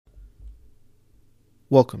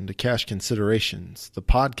Welcome to Cash Considerations, the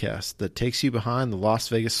podcast that takes you behind the Las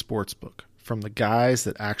Vegas Sportsbook from the guys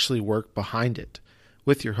that actually work behind it,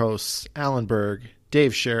 with your hosts Alan Berg,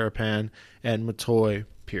 Dave Sharapan, and Matoy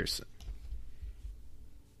Pearson.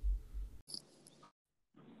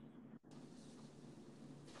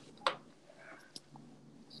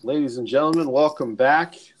 Ladies and gentlemen, welcome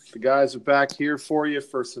back. The guys are back here for you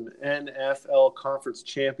for some NFL Conference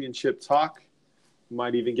Championship talk.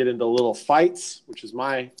 Might even get into little fights, which is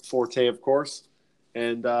my forte, of course.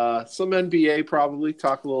 And some NBA probably.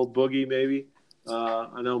 Talk a little boogie maybe.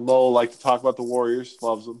 I know Mo will like to talk about the Warriors.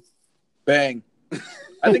 Loves them. Bang.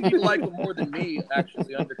 I think you like them more than me,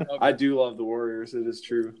 actually, undercover. I do love the Warriors. It is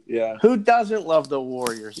true. Yeah. Who doesn't love the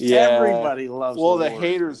Warriors? Yeah. Everybody loves the Warriors. The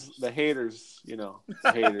haters, the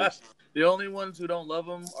haters. The only ones who don't love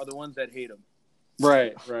them are the ones that hate them.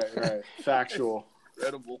 Right. Factual.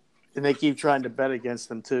 Incredible. And they keep trying to bet against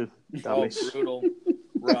them, too. Dummies. Brutal.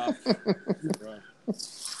 Rough.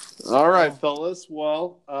 All right, fellas.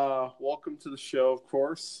 Well, welcome to the show, of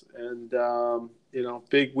course. And,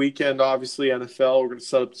 big weekend, obviously, NFL. We're going to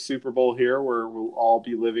set up the Super Bowl here where we'll all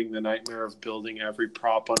be living the nightmare of building every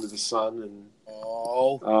prop under the sun. And,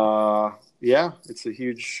 it's a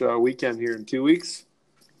huge weekend here in 2 weeks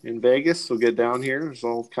in Vegas. So get down here. There's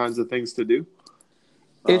all kinds of things to do.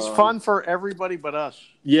 It's fun for everybody but us.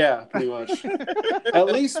 Yeah, pretty much. At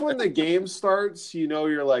least when the game starts,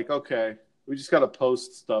 you're like, okay, we just got to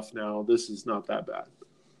post stuff now. This is not that bad.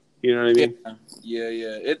 You know what I mean?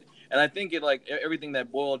 Yeah. And I think it everything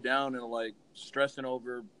that boiled down and stressing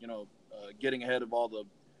over, getting ahead of all the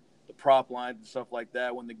prop lines and stuff like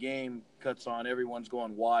that. When the game cuts on, everyone's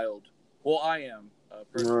going wild. Well, I am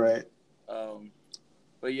personally. Right.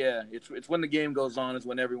 But yeah, it's when the game goes on is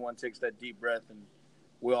when everyone takes that deep breath and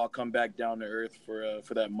we all come back down to earth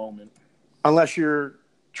for that moment. Unless you're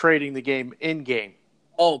trading the game in-game.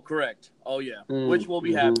 Oh, correct. Oh, yeah. Which will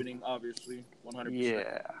be happening, obviously, 100%.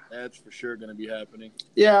 Yeah. That's for sure going to be happening.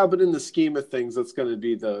 Yeah, but in the scheme of things, that's going to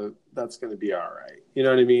be all right. You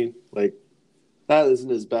know what I mean? That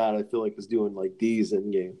isn't as bad, I feel like, as doing, these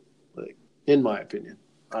in-game, in my opinion.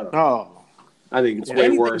 I don't know. Oh. I think it's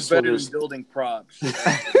way worse. Better than building props.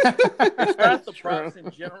 It's not the props in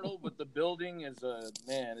general, but the building is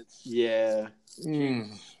it's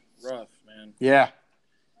rough, man. Yeah.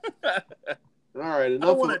 All right, I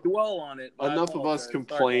don't want to dwell on it. Enough of us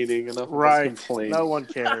complaining. Enough of us complaining. No one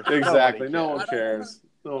cares. Exactly. No one cares.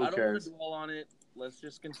 I don't want to dwell on it. Let's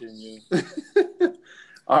just continue.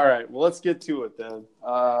 All right, well, let's get to it then.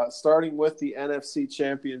 Starting with the NFC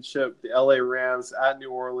Championship, the LA Rams at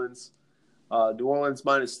New Orleans. New Orleans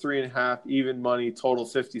minus 3.5, even money, total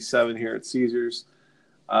 57 here at Caesars.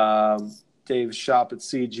 Dave's shop at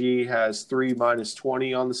CG has 3 minus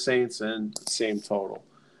 20 on the Saints and same total.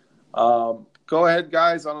 Go ahead,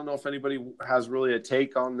 guys. I don't know if anybody has really a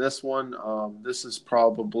take on this one. This is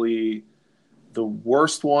probably the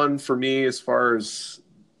worst one for me as far as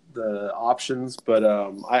the options, but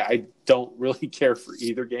I don't really care for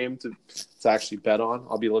either game to actually bet on.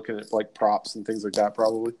 I'll be looking at props and things like that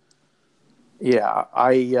probably. Yeah,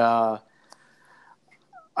 I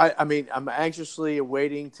mean, I'm anxiously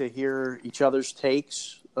awaiting to hear each other's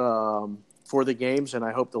takes for the games, and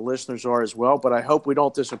I hope the listeners are as well. But I hope we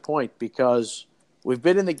don't disappoint because we've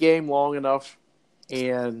been in the game long enough,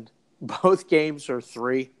 and both games are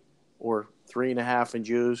 3 or 3.5 in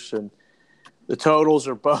juice, and the totals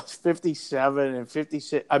are both 57 and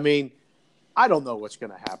 56. I mean, I don't know what's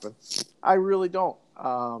going to happen. I really don't.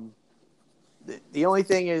 The only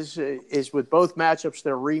thing is with both matchups,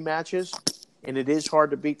 they're rematches, and it is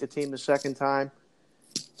hard to beat the team the second time.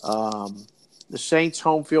 The Saints'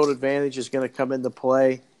 home field advantage is going to come into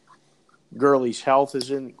play. Gurley's health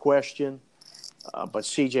is in question, but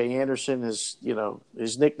C.J. Anderson is,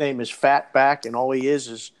 his nickname is Fatback, and all he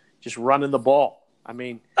is just running the ball. I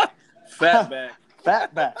mean, Fatback.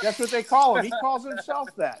 Fatback. That's what they call him. He calls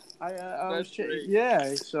himself that.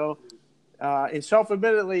 Yeah. So. And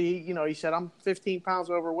self-admittedly, he said, I'm 15 pounds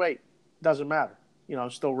overweight. Doesn't matter.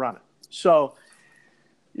 Still running. So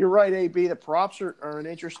you're right, AB. The props are an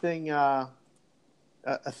interesting a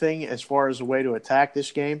thing as far as a way to attack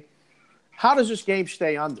this game. How does this game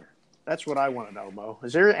stay under? That's what I want to know, Mo.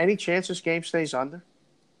 Is there any chance this game stays under?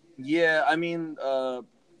 Yeah, I mean, I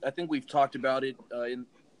think we've talked about it in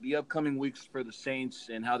the upcoming weeks for the Saints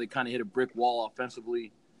and how they kind of hit a brick wall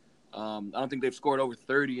offensively. I don't think they've scored over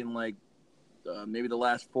 30 in maybe the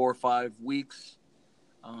last 4 or 5 weeks.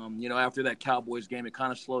 After that Cowboys game, it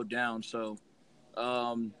kind of slowed down. So,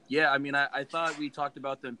 I thought we talked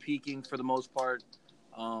about them peaking for the most part.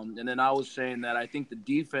 And then I was saying that I think the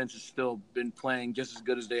defense has still been playing just as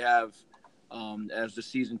good as they have as the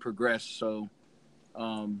season progressed. So,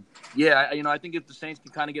 I think if the Saints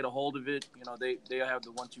can kind of get a hold of it, they have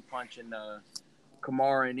the 1-2 punch in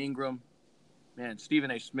Kamara and Ingram. Man,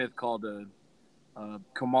 Stephen A. Smith called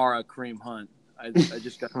Kamara Kareem Hunt. I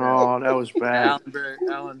just got that. Oh, that was bad.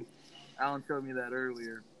 Alan showed me that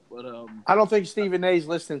earlier. But I don't think Stephen A's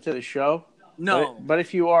listening to the show. No. But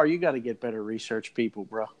if you are, you got to get better research people,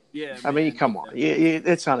 bro. Yeah, I mean, come on.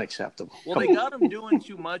 It's unacceptable. Well, they got him doing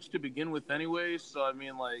too much to begin with anyway, so I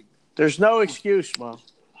mean, like... There's no excuse, Mo.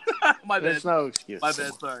 My bad. There's no excuse. My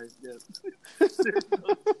bad, sorry. Yeah.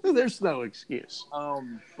 There's no excuse.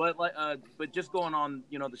 But just going on,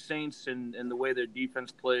 the Saints and the way their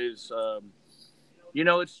defense plays,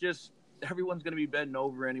 it's just everyone's going to be betting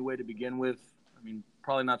over anyway to begin with. I mean,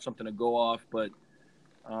 probably not something to go off, but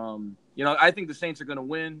I think the Saints are going to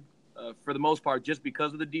win for the most part just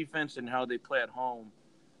because of the defense and how they play at home.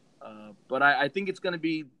 But I think it's going to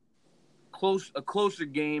be a closer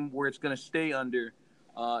game where it's going to stay under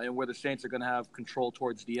and where the Saints are going to have control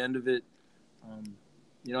towards the end of it.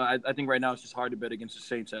 I think right now it's just hard to bet against the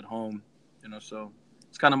Saints at home. So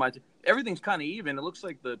it's kind of everything's kind of even. It looks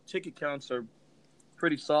like the ticket counts are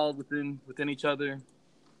pretty solid within each other.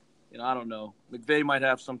 I don't know. McVay might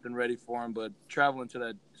have something ready for him, but traveling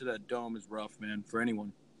to that dome is rough, man, for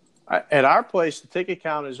anyone. At our place, the ticket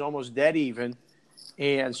count is almost dead even,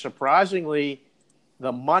 and surprisingly,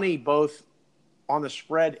 the money both on the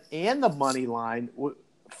spread and the money line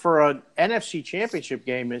for an NFC Championship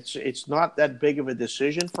game, it's not that big of a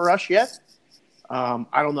decision for us yet. I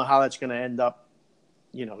don't know how that's going to end up,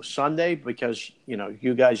 Sunday, because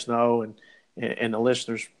you guys know and the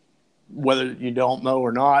listeners, whether you don't know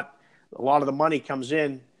or not, a lot of the money comes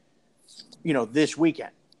in, this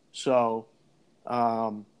weekend. So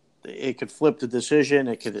it could flip the decision.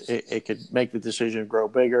 It could make the decision grow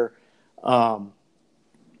bigger.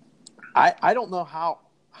 I don't know how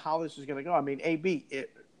this is going to go. I mean,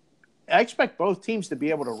 I expect both teams to be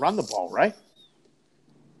able to run the ball, right?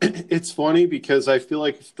 It's funny because I feel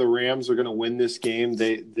like if the Rams are going to win this game,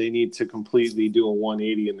 they need to completely do a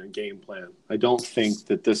 180 in their game plan. I don't think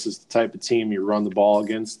that this is the type of team you run the ball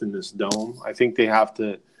against in this dome. I think they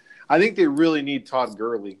really need Todd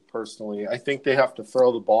Gurley, personally. I think they have to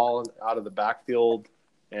throw the ball out of the backfield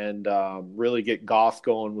and really get Goff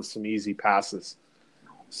going with some easy passes.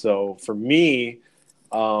 So for me,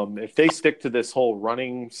 if they stick to this whole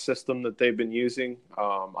running system that they've been using,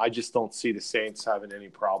 I just don't see the Saints having any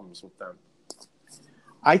problems with them.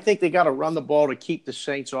 I think they got to run the ball to keep the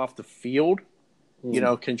Saints off the field,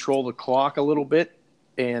 control the clock a little bit,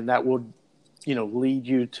 and that would, lead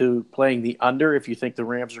you to playing the under if you think the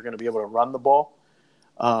Rams are going to be able to run the ball,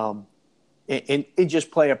 and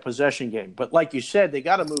just play a possession game. But like you said, they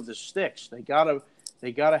got to move the sticks. They got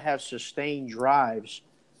to have sustained drives.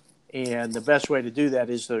 And the best way to do that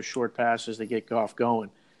is those short passes to get Goff going.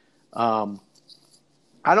 I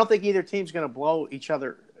don't think either team's going to blow each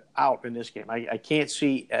other out in this game. I can't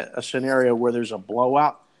see a scenario where there's a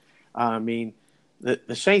blowout. I mean,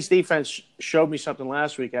 the Saints defense showed me something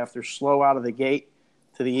last week after slow out of the gate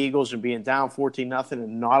to the Eagles and being down 14-0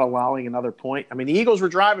 and not allowing another point. I mean, the Eagles were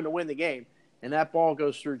driving to win the game, and that ball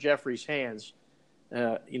goes through Jeffrey's hands,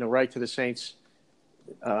 right to the Saints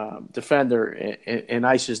defender and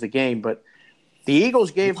ices the game. But the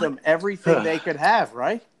Eagles gave them everything they could have,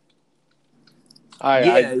 right?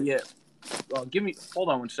 Yeah. Hold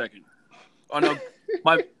on 1 second. Oh no,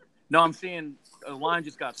 I'm seeing a line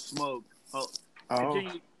just got smoked.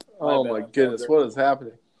 Oh my goodness, what is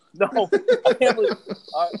happening? No, I can't believe.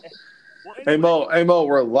 Hey Mo,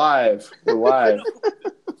 we're live.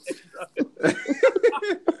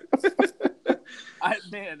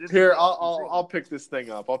 Here, I'll pick this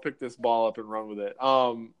thing up. I'll pick this ball up and run with it.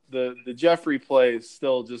 The Jeffrey play is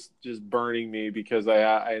still just burning me because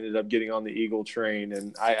I ended up getting on the Eagle train,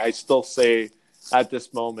 and I still say at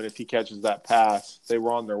this moment, if he catches that pass, they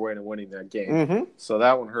were on their way to winning that game. Mm-hmm. So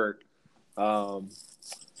that one hurt.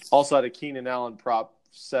 Also had a Keenan Allen prop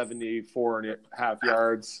 74.5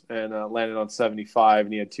 yards and landed on 75,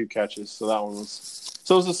 and he had 2 catches. So that one was.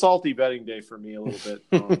 So it was a salty betting day for me a little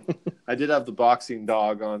bit. I did have the boxing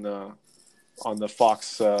dog on the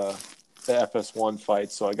Fox the FS1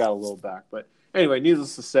 fight, so I got a little back. But anyway,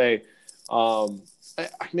 needless to say,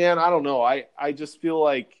 man, I don't know. I just feel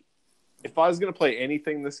like if I was going to play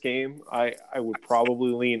anything this game, I would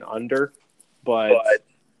probably lean under. But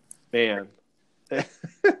man,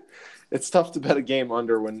 it's tough to bet a game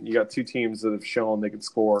under when you got two teams that have shown they can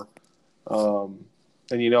score.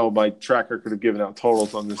 And, my track record of giving out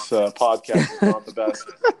totals on this podcast is not the best.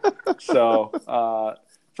 So,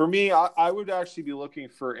 for me, I would actually be looking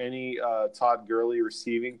for any Todd Gurley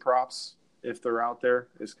receiving props if they're out there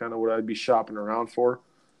is kind of what I'd be shopping around for.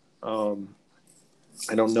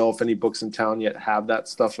 I don't know if any books in town yet have that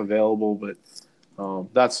stuff available, but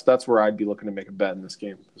that's where I'd be looking to make a bet in this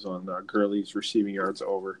game, is on Gurley's receiving yards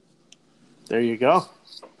over. There you go.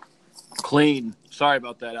 Clean. Sorry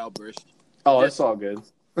about that outburst. Oh, it's all good.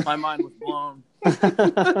 My mind was blown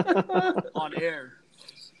on air.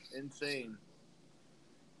 Insane.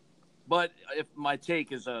 But if my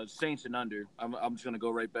take is Saints and under, I'm just going to go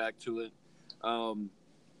right back to it.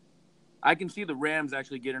 I can see the Rams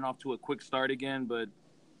actually getting off to a quick start again, but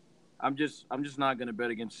I'm just not going to bet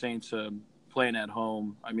against Saints playing at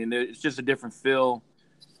home. I mean, it's just a different feel.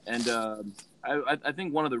 And I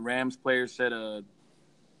think one of the Rams players said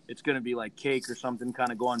it's going to be like cake or something,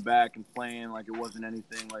 kind of going back and playing like it wasn't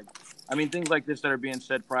anything. Like, I mean, things like this that are being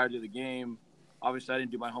said prior to the game. Obviously, I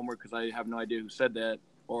didn't do my homework because I have no idea who said that.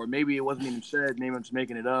 Or maybe it wasn't even said. Maybe I'm just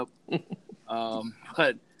making it up.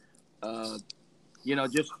 But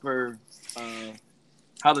just for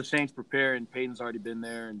how the Saints prepare, and Peyton's already been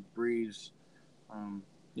there, and Breeze,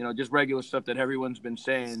 just regular stuff that everyone's been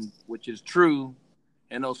saying, which is true,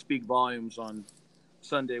 and they'll speak volumes on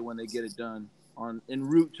Sunday when they get it done en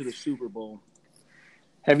route to the Super Bowl.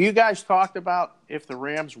 Have you guys talked about if the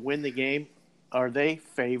Rams win the game, are they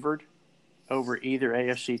favored over either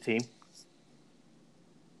AFC team?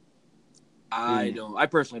 I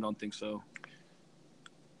personally don't think so.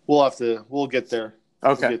 We'll get there.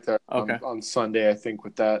 Okay. We'll get there on Sunday, I think,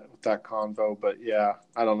 with that convo. But yeah,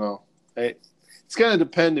 I don't know. It's going to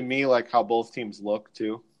depend to me, like how both teams look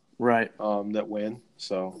too. Right. That win.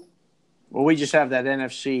 So. Well, we just have that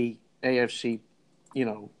NFC, AFC,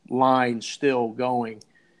 line still going.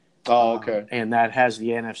 Oh, okay. And that has the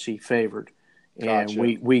NFC favored. And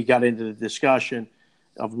Gotcha. we got into the discussion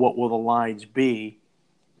of what will the lines be,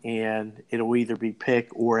 and it'll either be pick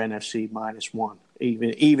or NFC -1,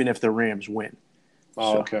 even if the Rams win.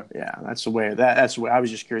 Oh, so, okay. Yeah, that's the way. That's the way. I was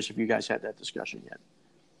just curious if you guys had that discussion yet.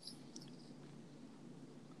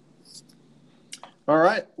 All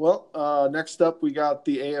right. Well, next up we got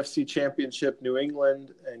the AFC Championship, New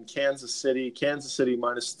England and Kansas City. Kansas City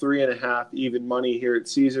 -3.5, even money here at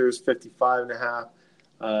Caesars, 55.5.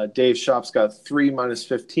 Dave Shop's got 3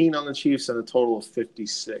 -15 on the Chiefs and a total of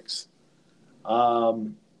 56.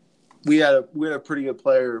 We had a pretty good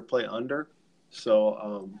player play under,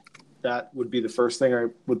 so that would be the first thing I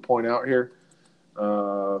would point out here.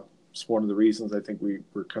 It's one of the reasons I think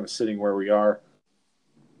we're kind of sitting where we are.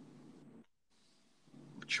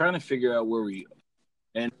 Trying to figure out where we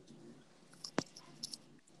and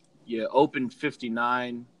open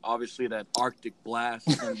 59. Obviously, that Arctic blast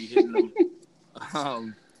is going to be hitting them.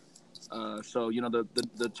 So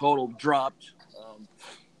the total dropped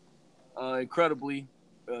incredibly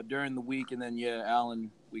during the week, and then Allen,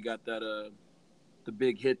 we got that the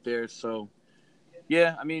big hit there. So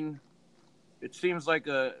I mean, it seems like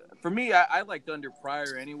for me, I liked under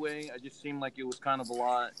prior anyway. I just seemed like it was kind of a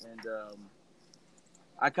lot, and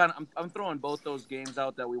I'm throwing both those games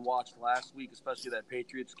out that we watched last week, especially that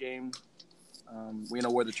Patriots game.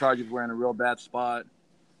 Where the Chargers were in a real bad spot.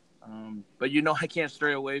 But I can't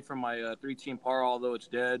stray away from my 3-team par, although it's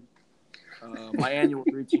dead. My annual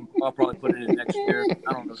 3-team par, I'll probably put it in next year.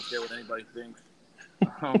 I don't really care what anybody thinks.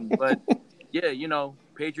 But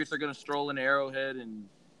Patriots are going to stroll into Arrowhead, and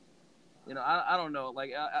I don't know.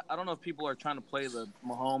 Like I don't know if people are trying to play the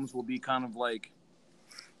Mahomes will be kind of like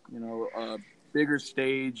bigger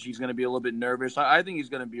stage. He's going to be a little bit nervous. I think he's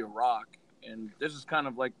going to be a rock. And this is kind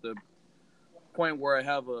of like the point where I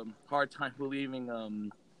have a hard time believing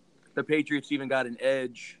the Patriots even got an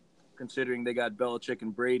edge, considering they got Belichick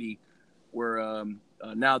and Brady, where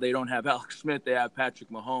now they don't have Alex Smith. They have Patrick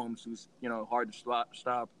Mahomes, who's hard to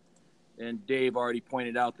stop. And Dave already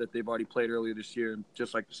pointed out that they've already played earlier this year,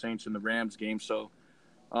 just like the Saints and the Rams game. So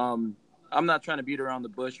I'm not trying to beat around the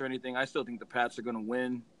bush or anything. I still think the Pats are going to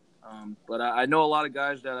win. But I know a lot of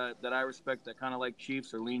guys that I respect that kind of like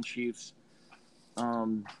Chiefs or lean Chiefs.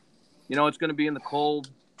 It's going to be in the cold.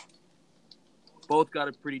 Both got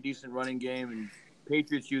a pretty decent running game, and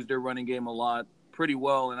Patriots use their running game a lot pretty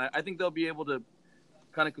well. And I think they'll be able to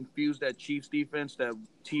kind of confuse that Chiefs defense that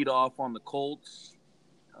teed off on the Colts.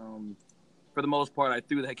 For the most part, I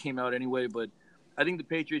threw that game out anyway, but I think the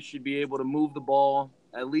Patriots should be able to move the ball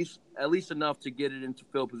at least enough to get it into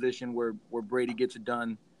field position where Brady gets it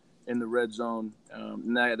done in the red zone.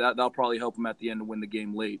 And that'll probably help them at the end to win the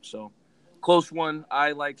game late. So close one.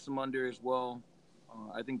 I like some under as well.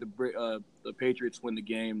 I think the Patriots win the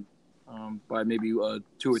game by maybe 2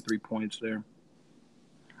 or 3 points there.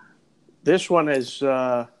 This one is,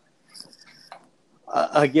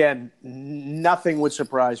 again, nothing would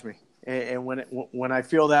surprise me. And when I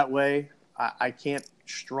feel that way, I can't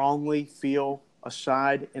strongly feel a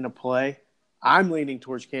side in a play. I'm leaning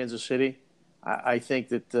towards Kansas City. I think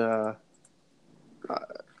that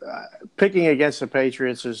picking against the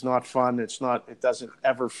Patriots is not fun. It doesn't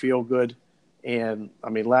ever feel good. And I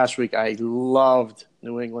mean, last week I loved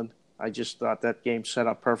New England. I just thought that game set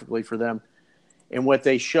up perfectly for them. And what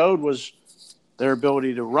they showed was their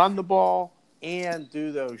ability to run the ball and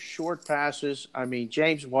do those short passes. I mean,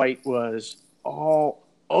 James White was all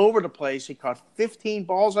over the place. He caught 15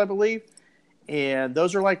 balls, I believe, and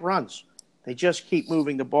those are like runs. They just keep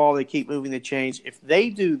moving the ball. They keep moving the chains. If they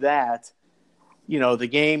do that, the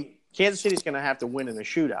game, Kansas City's going to have to win in a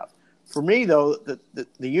shootout. For me, though,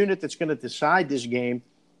 the unit that's going to decide this game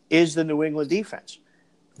is the New England defense.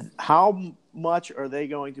 How much are they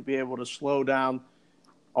going to be able to slow down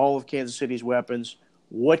all of Kansas City's weapons?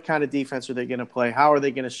 What kind of defense are they going to play? How are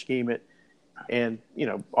they going to scheme it? And,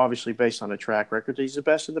 obviously based on a track record, he's the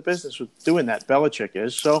best in the business with doing that. Belichick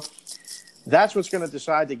is. So that's what's going to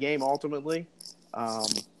decide the game ultimately. I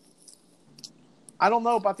don't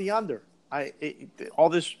know about the under. All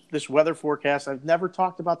this weather forecast, I've never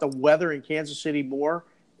talked about the weather in Kansas City more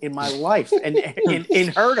in my life and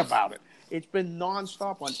heard about it. It's been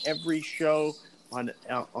nonstop on every show,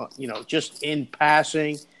 just in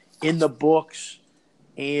passing, in the books.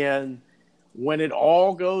 And when it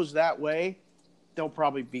all goes that way, there'll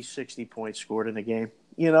probably be 60 points scored in the game.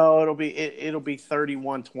 It'll be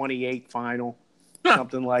 31-28 final,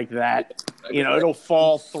 something like that. It'll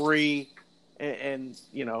fall 3, and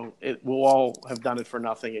it will all have done it for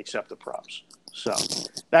nothing except the props. So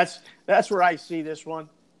that's where I see this one.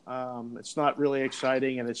 It's not really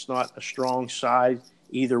exciting, and it's not a strong side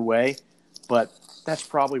either way, but that's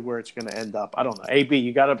probably where it's going to end up. I don't know. AB,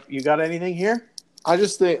 you got anything here? I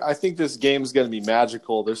think this game's going to be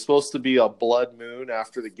magical. There's supposed to be a blood moon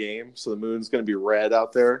after the game, so the moon's going to be red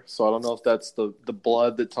out there. So I don't know if that's the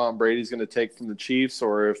blood that Tom Brady's going to take from the Chiefs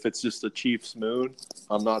or if it's just the Chiefs' moon.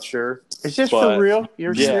 I'm not sure. Is this for real?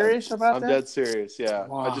 You're serious about that? I'm dead serious, yeah.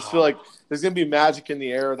 Wow. I just feel like there's going to be magic in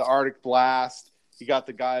the air, the Arctic blast. You got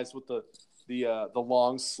the guys with the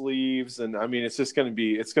long sleeves, and I mean, it's going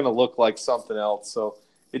to look like something else. So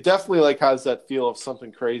it definitely has that feel of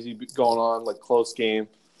something crazy going on, like close game.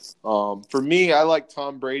 For me, I like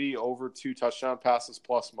Tom Brady over 2 touchdown passes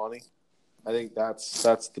plus money. I think that's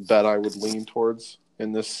the bet I would lean towards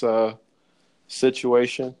in this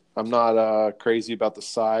situation. I'm not crazy about the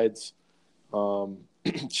sides.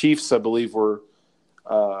 Chiefs, I believe, were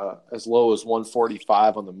as low as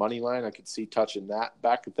 145 on the money line. I could see touching that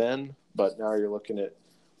back then, but now you're looking at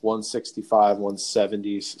 165,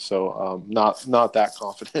 170s. So not that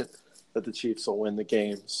confident that the Chiefs will win the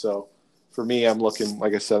game. So for me, I'm looking,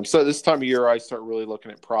 like I said, so this time of year I start really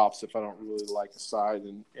looking at props if I don't really like a side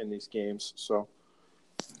in these games. So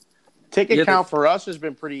ticket count for us has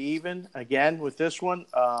been pretty even again with this one.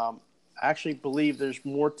 I actually believe there's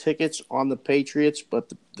more tickets on the Patriots,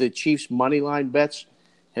 but the Chiefs money line bets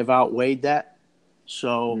have outweighed that.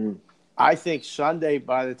 So I think Sunday,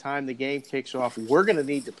 by the time the game kicks off, we're going to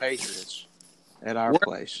need the Patriots at our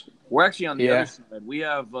place. We're actually on the other side. We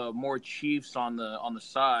have more Chiefs on the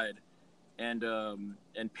side, and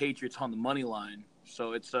Patriots on the money line.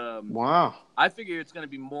 So it's wow. I figure it's going to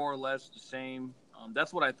be more or less the same.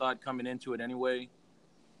 That's what I thought coming into it anyway.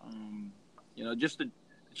 Just the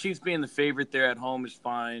Chiefs being the favorite there at home is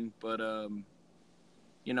fine, but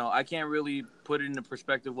I can't really put it into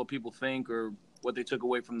perspective what people think or what they took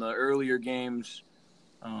away from the earlier games.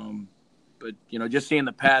 But, just seeing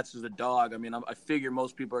the Pats as a dog, I mean, I figure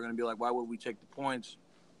most people are going to be like, why would we take the points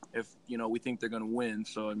if, we think they're going to win?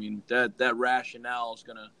 So, I mean, that rationale is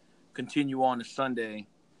going to continue on to Sunday.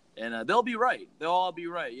 And they'll be right. They'll all be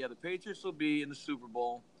right. Yeah, the Patriots will be in the Super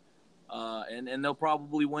Bowl, and they'll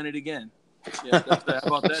probably win it again. Yeah, how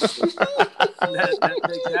about that?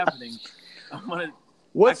 That's happening.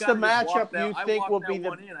 What's the matchup you think will be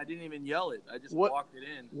the? I didn't even yell it. I just walked it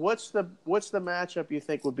in. What's the matchup you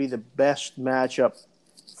think would be the best matchup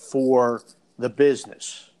for the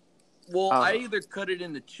business? Well, I either cut it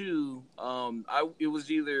into 2. It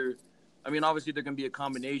was either. I mean, obviously they're going to be a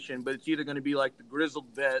combination, but it's either going to be like the Grizzled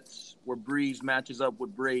Vets where Breeze matches up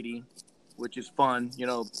with Brady, which is fun.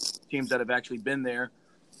 Teams that have actually been there,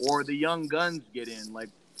 or the Young Guns get in, like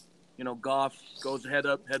Goff goes heads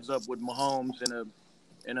up with Mahomes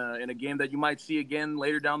in a game that you might see again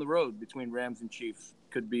later down the road between Rams and Chiefs.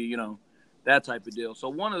 Could be, that type of deal. So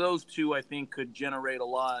one of those 2, I think, could generate a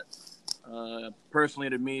lot.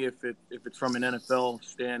 Personally, to me, if it's from an NFL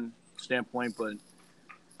standpoint, but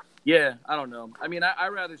yeah, I don't know. I mean, I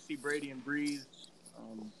rather see Brady and Breeze.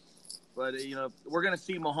 But we're gonna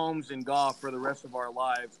see Mahomes and Goff for the rest of our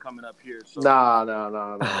lives coming up here. So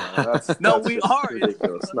No. That's we just are.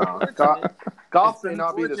 ridiculous. It's No, unfortunate. Goff It's may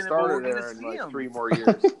not be the unfortunate, but starter we're gonna there in see like him. 3 more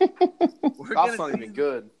years. We're Goff's gonna not see even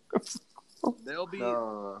good. They'll be.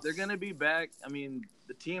 No. They're gonna be back. I mean,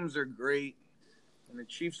 the teams are great, and the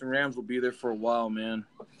Chiefs and Rams will be there for a while, man.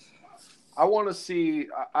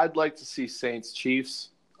 I'd like to see Saints Chiefs.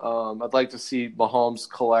 I'd like to see Mahomes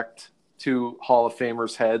collect 2 Hall of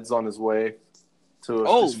Famers' heads on his way to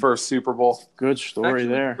his first Super Bowl. Good story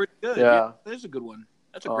there. Pretty good. Yeah. There's a good one.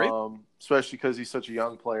 That's a great one. Especially because he's such a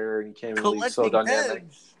young player and he came in the league so Collecting dynamic.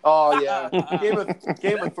 heads. Oh, yeah.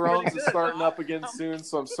 Game of Thrones pretty is good, starting huh? up again soon,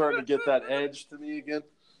 so I'm starting to get that edge to me again.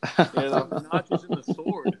 The notches in the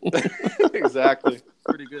sword. Exactly.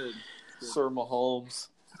 Pretty good. Sir Mahomes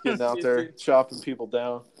getting out there chopping people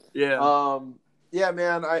down. Yeah. Yeah,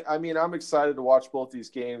 man. I mean, I'm excited to watch both these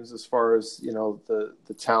games as far as, the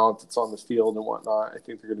talent that's on the field and whatnot. I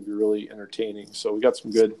think they're going to be really entertaining. So we got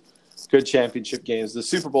some good championship games. The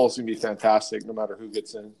Super Bowl is going to be fantastic no matter who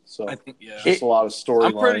gets in. So I think just a lot of storylines.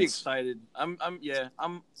 I'm pretty excited. I'm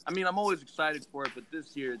always excited for it, but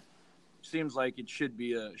this year it seems like it should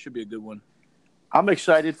be a good one. I'm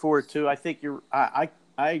excited for it too. I think I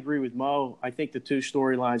agree with Mo. I think the 2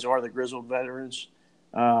 storylines are the grizzled veterans,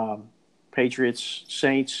 Patriots,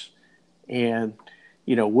 Saints, and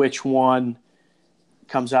which one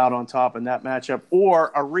comes out on top in that matchup,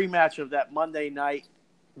 or a rematch of that Monday night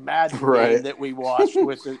Madden game that we watched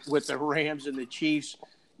with the Rams and the Chiefs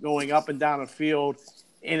going up and down the field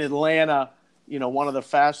in Atlanta. One of the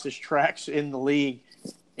fastest tracks in the league,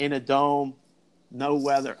 in a dome, no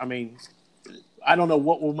weather. I mean, I don't know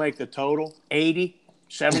what will make the total. 80,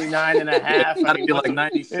 79 and a half. That'd be like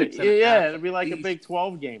 96. Yeah, it'll be like a Big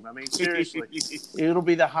 12 game. I mean, seriously. It'll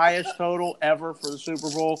be the highest total ever for the Super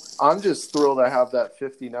Bowl. I'm just thrilled I have that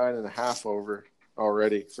 59 and a half over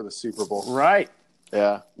already for the Super Bowl. Right.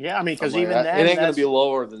 Yeah. Yeah, I mean, because even then, it ain't going to be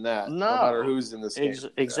lower than that. No matter who's in this game.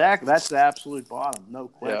 Exactly. Yeah. That's the absolute bottom, no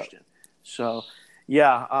question. Yeah. So,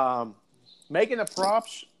 making the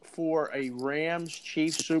props for a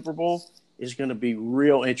Rams-Chiefs Super Bowl is going to be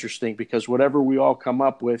real interesting because whatever we all come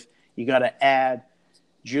up with, you got to add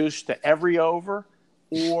juice to every over,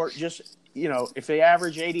 or just, if they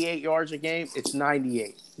average 88 yards a game, it's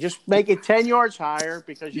 98. Just make it 10 yards higher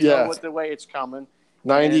because you know what the way it's coming.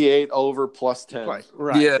 98 over plus 10.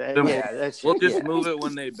 Right. Yeah. We'll just move it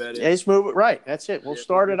when they bet it. Just move it. Right. That's it. We'll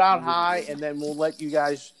start it out high, and then we'll let you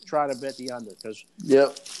guys try to bet the under because,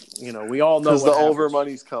 we all know because the over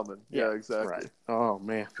money's coming. Yeah, exactly. Right. Oh,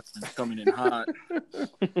 man. It's coming in hot.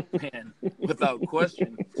 Man, without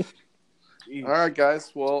question. Jeez. All right,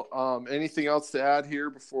 guys. Well, anything else to add here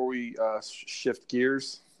before we shift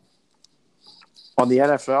gears? On the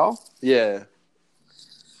NFL? Yeah.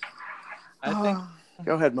 I think...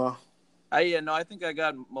 Go ahead, Mo. I think I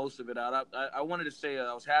got most of it out. I wanted to say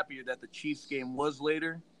I was happy that the Chiefs game was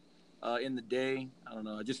later in the day. I don't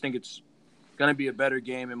know. I just think it's going to be a better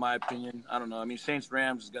game in my opinion. I don't know. I mean,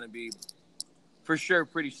 Saints-Rams is going to be for sure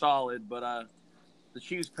pretty solid, but the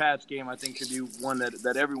Chiefs-Pats game I think should be one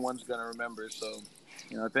that everyone's going to remember. So,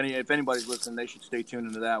 if anybody's listening, they should stay tuned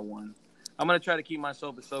into that one. I'm going to try to keep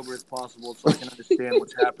myself as sober as possible so I can understand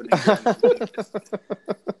what's happening.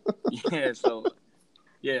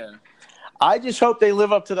 Yeah. I just hope they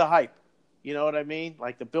live up to the hype. You know what I mean?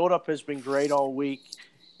 Like, the buildup has been great all week.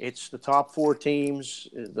 It's the top 4 teams,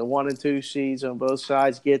 the 1 and 2 seeds on both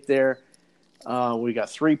sides get there. We got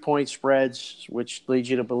 3-point spreads, which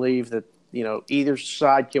leads you to believe that, either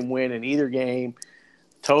side can win in either game.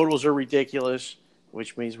 Totals are ridiculous,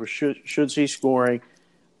 which means we should see scoring.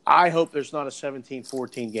 I hope there's not a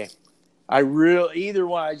 17-14 game. Either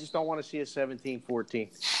one, I just don't want to see a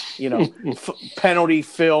 17-14,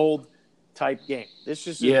 penalty-filled type game. This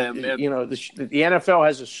is, the NFL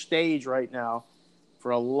has a stage right now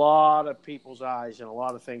for a lot of people's eyes and a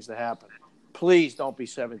lot of things to happen. Please don't be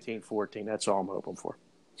 17-14. That's all I'm hoping for.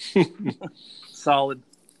 Solid.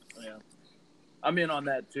 Yeah. I'm in on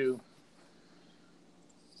that too.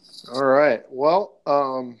 All right. Well,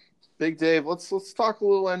 Big Dave, let's talk a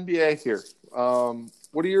little NBA here.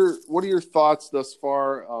 What are your thoughts thus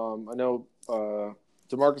far? I know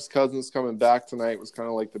DeMarcus Cousins coming back tonight was kind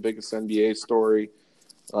of like the biggest NBA story.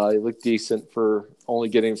 He looked decent for only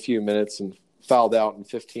getting a few minutes and fouled out in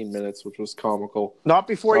 15 minutes, which was comical. Not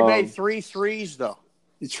before he made 3 threes, though.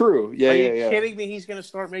 True. Yeah. Are you kidding me? He's going to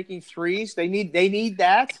start making threes. They need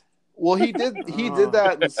that. Well, he did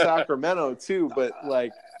that in Sacramento too, but I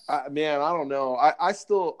don't know. I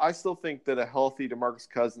still think that a healthy DeMarcus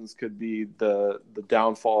Cousins could be the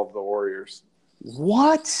downfall of the Warriors.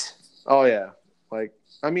 What? Oh yeah,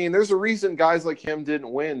 I mean, there's a reason guys like him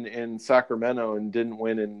didn't win in Sacramento and didn't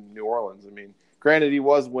win in New Orleans. I mean, granted, he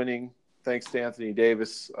was winning thanks to Anthony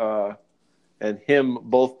Davis and him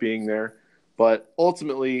both being there. But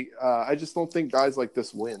ultimately, I just don't think guys like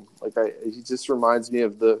this win. He just reminds me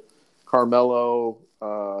of the Carmelo,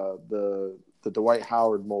 the Dwight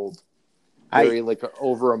Howard mold. Very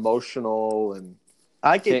over emotional and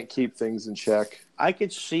can't keep things in check. I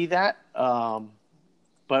could see that,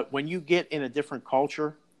 but when you get in a different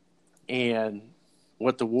culture, and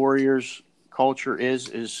what the Warriors' culture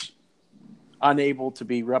is unable to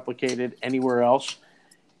be replicated anywhere else,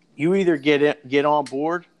 you either get on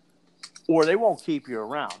board, or they won't keep you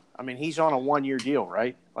around. I mean, he's on a 1-year deal,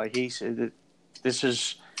 right? Like he's kind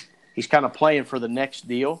of playing for the next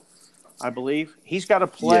deal, I believe. He's got to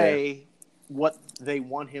play what they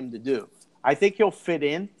want him to do. I think he'll fit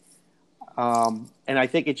in, and I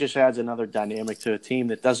think it just adds another dynamic to a team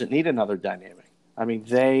that doesn't need another dynamic. I mean,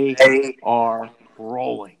 they are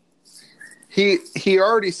rolling. He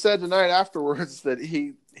already said tonight afterwards that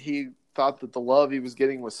he thought that the love he was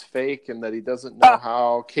getting was fake and that he doesn't know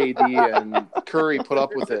how KD and Curry put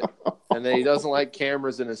up with it and that he doesn't like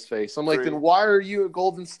cameras in his face. I'm like, then why are you at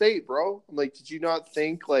Golden State, bro? I'm like, did you not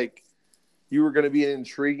think like you were going to be an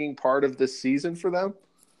intriguing part of this season for them?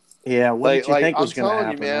 Yeah, what did you think was going to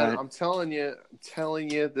happen? I'm telling you, man. Right? I'm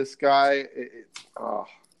telling you, this guy,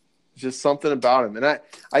 just something about him. And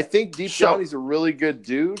I think deep down he's a really good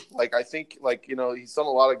dude. Like, I think, like, you know, he's done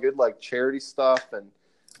a lot of good, like, charity stuff. And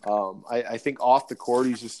I think off the court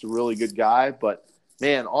he's just a really good guy. But,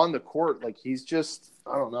 man, on the court, like, he's just,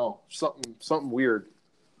 I don't know, something weird.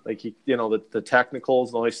 Like, he, you know, the technicals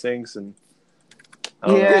and all these things. And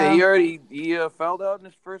he fouled out in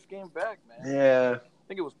his first game back, man. Yeah. I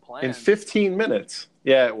think it was planned. In 15 minutes.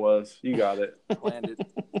 Yeah, it was. You got it. Planned it.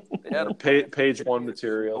 They had page one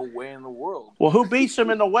material. No way in the world. Well, who beats him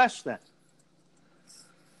in the West then?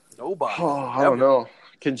 Nobody. Oh, I don't know.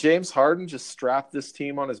 Can James Harden just strap this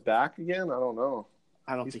team on his back again? I don't know.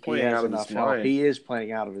 I don't think he has enough help. He is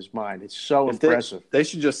playing out of his mind. It's so impressive. They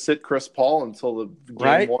should just sit Chris Paul until the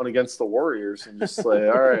game one against the Warriors and just say,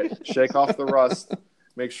 all right, shake off the rust.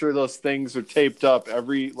 Make sure those things are taped up.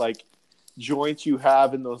 Every, like, joint you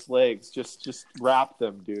have in those legs, just wrap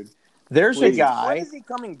them, dude. There's a guy. When is he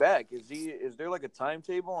coming back? Is there like a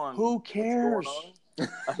timetable on? Who cares?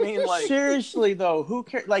 I mean, like, seriously though, who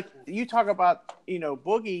cares? Like, you talk about, you know,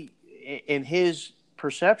 Boogie in his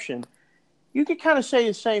perception. You could kind of say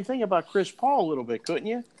the same thing about Chris Paul a little bit, couldn't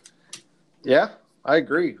you? Yeah, I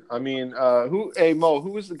agree. I mean, who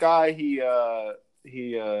was the guy he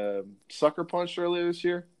sucker punched earlier this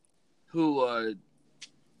year? Who?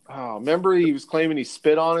 Remember he was claiming he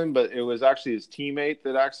spit on him, but it was actually his teammate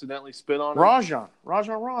that accidentally spit on him. Rajon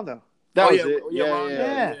Rondo. That was it.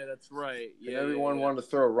 Yeah, that's right. Yeah, everyone wanted to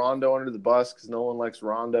throw Rondo under the bus because no one likes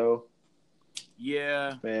Rondo.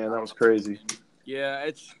 Yeah, man, that was crazy. Yeah,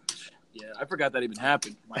 I forgot that even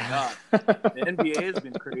happened. My God, the NBA has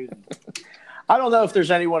been crazy. I don't know if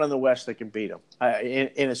there's anyone in the West that can beat them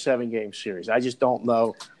in a 7-game series. I just don't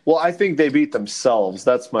know. Well, I think they beat themselves.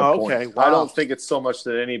 That's my point. Okay, wow. I don't think it's so much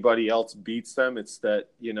that anybody else beats them. It's that,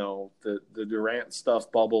 you know, the Durant stuff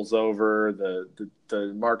bubbles over,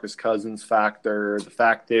 the Marcus Cousins factor, the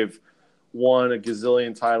fact they've won a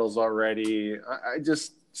gazillion titles already. I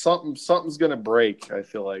just something's going to break, I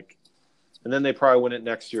feel like. And then they probably win it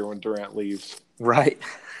next year when Durant leaves. Right.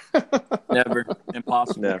 Never.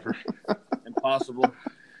 Impossible. Never. Impossible.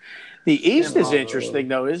 The East is interesting,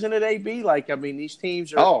 though, isn't it, AB? Like, I mean, these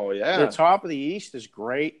teams are. Oh, yeah. The top of the East is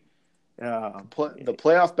great. The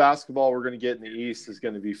playoff basketball we're going to get in the East is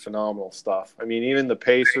going to be phenomenal stuff. I mean, even the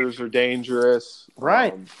Pacers are dangerous.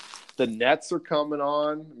 Right. The Nets are coming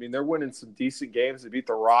on. I mean, they're winning some decent games. They beat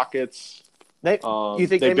the Rockets. You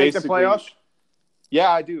think they make the playoffs? Yeah,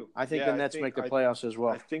 I do. I think the Nets make the playoffs as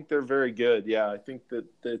well. I think they're very good. Yeah, I think that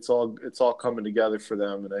it's all coming together for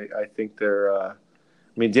them, and I think they're. I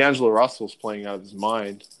mean, D'Angelo Russell's playing out of his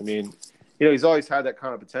mind. I mean, you know, he's always had that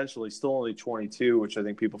kind of potential. He's still only 22, which I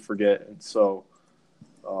think people forget, and so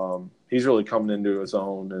he's really coming into his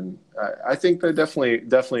own. And I think they definitely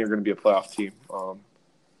are going to be a playoff team.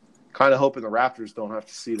 Kind of hoping the Raptors don't have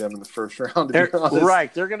to see them in the first round.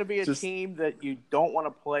 Right, they're going to be a team that you don't want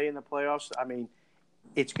to play in the playoffs. I mean,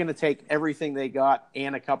 it's going to take everything they got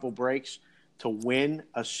and a couple breaks to win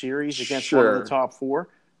a series against one of the top 4.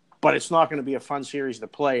 But it's not going to be a fun series to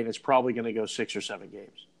play, and it's probably going to go 6 or 7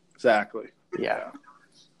 games. Exactly. Yeah.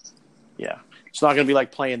 It's not going to be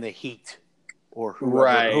like playing the Heat or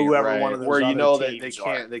whoever one of those where you know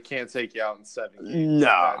that they can't take you out in 7 games.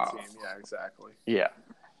 No. Yeah, exactly. Yeah.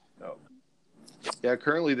 No. Yeah,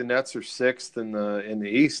 currently the Nets are sixth in the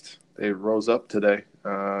East. They rose up today,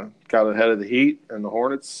 got ahead of the Heat and the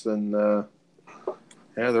Hornets, and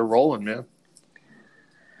they're rolling, man.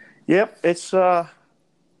 Yep, it's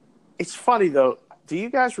funny though. Do you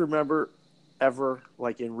guys remember ever,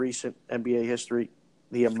 like in recent NBA history,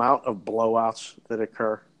 the amount of blowouts that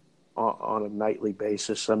occur on a nightly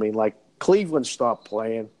basis? I mean, like Cleveland stopped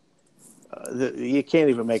playing. You can't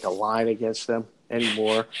even make a line against them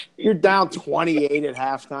anymore. You're down 28 at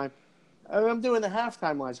halftime. I'm doing the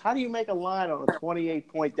halftime lines. How do you make a line on a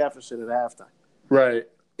 28-point deficit at halftime? Right.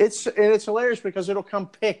 It's hilarious because it'll come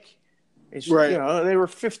pick. Right. You know, they were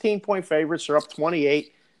 15-point favorites. They're up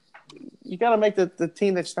 28. You got to make the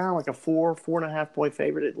team that's down like a 4.5-point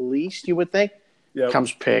favorite at least, you would think. Yep.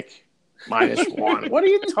 Comes pick -1. What are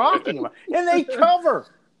you talking about? And they cover.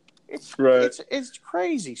 It's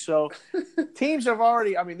crazy. So teams have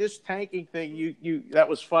already. I mean, this tanking thing. You that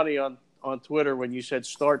was funny on Twitter when you said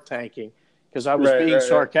start tanking because I was being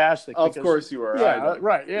sarcastic. Of course you were. Yeah.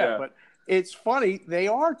 Right. Yeah. But it's funny. They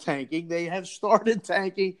are tanking. They have started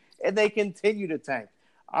tanking, and they continue to tank.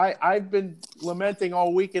 I've been lamenting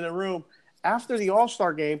all week in the room. After the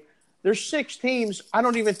All-Star game, there's 6 teams I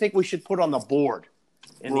don't even think we should put on the board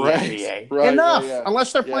in the NBA. Right, Enough,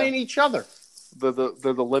 unless they're playing each other. They're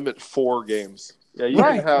the limit 4 games. Yeah, you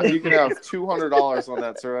can have $200 on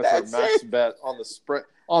that, sir. That's our max bet on the spread.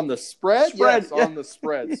 On the spread? Yes, on the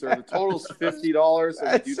spread, sir. The total's $50,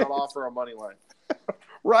 and we do not offer a money line.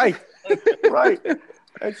 Right.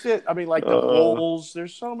 That's it. I mean, like the Bulls.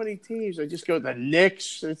 There's so many teams. I just go the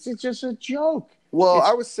Knicks. It's just a joke. Well,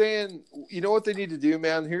 I was saying, you know what they need to do,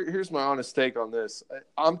 man? Here's my honest take on this.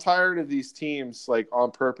 I'm tired of these teams, like,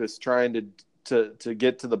 on purpose trying to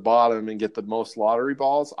get to the bottom and get the most lottery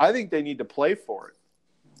balls. I think they need to play for it.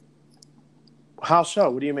 How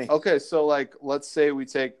so? What do you mean? Okay, so, like, let's say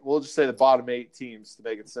we'll just say the bottom 8 teams to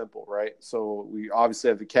make it simple, right? So we obviously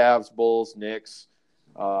have the Cavs, Bulls, Knicks,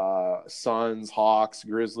 Suns, Hawks,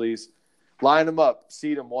 Grizzlies. Line them up,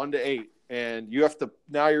 seed them 1 to 8. And you have to –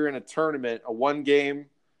 now you're in a tournament, a 1-game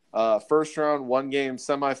first round, 1-game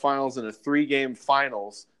semifinals, and a 3-game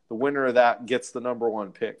finals. The winner of that gets the number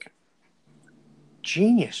 1 pick.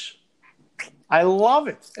 Genius. I love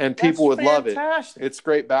it. And people would love it. Fantastic. It's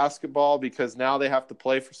great basketball because now they have to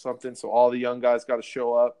play for something, so all the young guys got to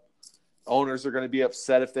show up. Owners are going to be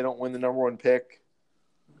upset if they don't win the number 1 pick.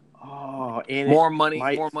 Oh, and more money.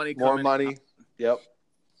 Yep.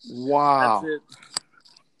 Wow. That's it.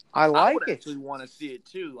 I would it. actually want to see it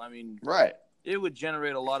too. I mean, right. It would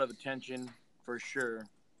generate a lot of attention for sure,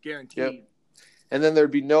 guaranteed. Yep. And then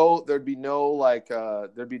there'd be no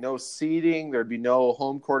seeding, there'd be no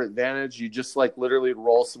home court advantage. You just like literally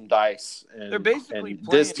roll some dice, and they're basically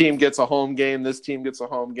playing. This team gets a home game. This team gets a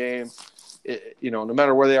home game. No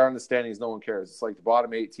matter where they are in the standings, no one cares. It's like the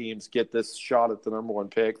bottom 8 teams get this shot at the number 1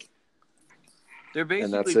 pick. They're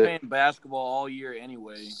basically playing basketball all year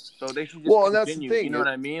anyway, so they should just and that's the thing. You know what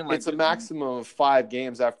I mean? Like, it's a maximum of 5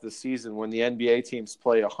 games after the season when the NBA teams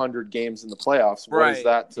play 100 games in the playoffs. What is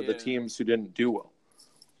that to the teams who didn't do well?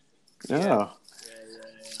 Yeah.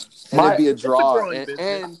 And it'd be a draw.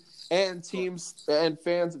 And teams and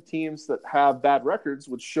fans of teams that have bad records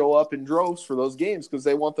would show up in droves for those games because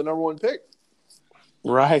they want the number 1 pick.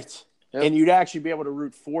 Right. Yep. And you'd actually be able to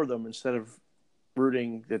root for them instead of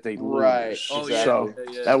rooting that they lose. Right. Oh, exactly. So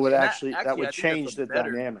that would that would I change the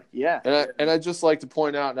dynamic. Yeah. And I'd just like to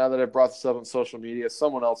point out, now that I brought this up on social media,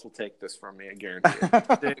 someone else will take this from me, I guarantee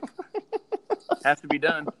it. Has to be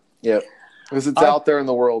done. Yep. Because it's out there in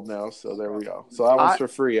the world now, so there we go. So that one's for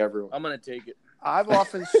free, everyone. I'm going to take it. I've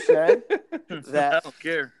often said that I don't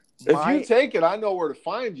care. If you take it, I know where to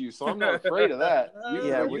find you, so I'm not afraid of that.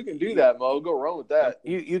 You can do that, Mo. Go run with that.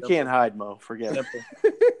 You can't hide, Mo. Forget it.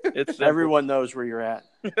 It's Everyone knows where you're at.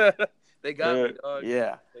 They got me, dog.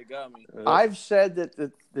 Yeah. They got me. I've said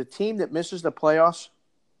that the team that misses the playoffs,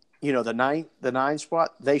 the 9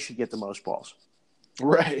 spot, they should get the most balls.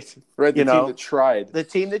 Right. The team that tried. The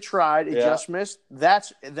team that tried, just missed.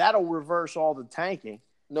 That'll reverse all the tanking.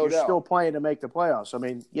 No doubt. You're still playing to make the playoffs. I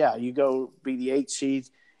mean, you go be the 8th seed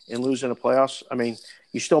and lose in the playoffs. I mean,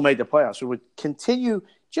 you still made the playoffs. It would continue.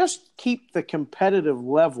 Just keep the competitive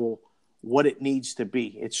level what it needs to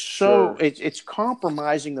be. It's it's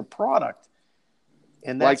compromising the product.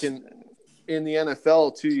 And that's like in the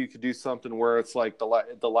NFL too. You could do something where it's like the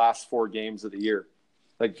last 4 games of the year,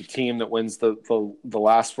 like the team that wins the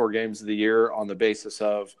last 4 games of the year on the basis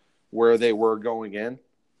of where they were going in,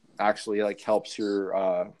 actually like helps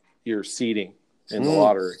your seeding in the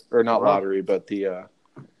lottery, or not lottery, but the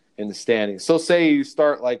in the standings. So say you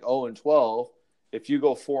start like 0-12, if you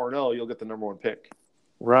go 4-0, you'll get the number 1 pick.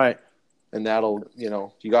 Right. and that'll, you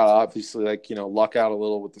got to obviously luck out a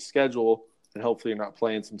little with the schedule, and hopefully you're not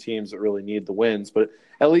playing some teams that really need the wins. But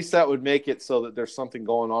at least that would make it so that there's something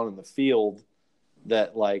going on in the field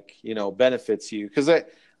that benefits you. Because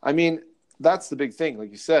I mean, that's the big thing.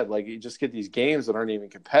 Like you said, you just get these games that aren't even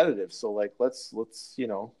competitive. So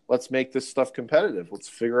let's make this stuff competitive. Let's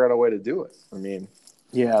figure out a way to do it. I mean,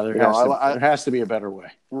 yeah, there has to be a better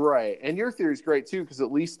way. Right. And your theory is great too, because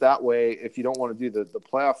at least that way, if you don't want to do the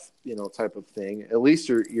playoff, type of thing, at least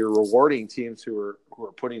you're rewarding teams who are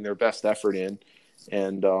putting their best effort in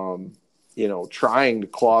and, trying to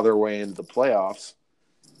claw their way into the playoffs.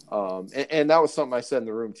 And that was something I said in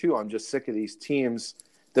the room too. I'm just sick of these teams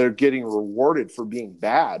that are getting rewarded for being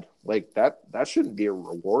bad. Like that shouldn't be a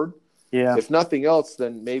reward. Yeah. If nothing else,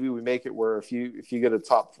 then maybe we make it where if you get a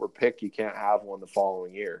top 4 pick, you can't have one the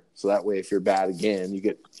following year. So that way, if you're bad again,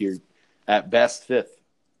 you're at best 5th.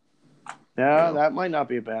 Yeah, that might not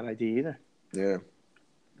be a bad idea either. Yeah.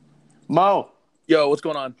 Mo. Yo, what's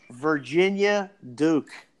going on? Virginia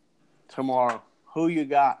Duke tomorrow. Who you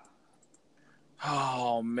got?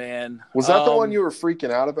 Oh man, was that the one you were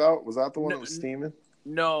freaking out about? Was that the one that was steaming?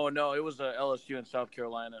 No, it was LSU in South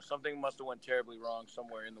Carolina. Something must have went terribly wrong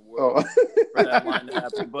somewhere in the world for that line to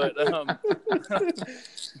happen. But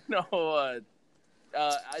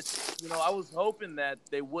I was hoping that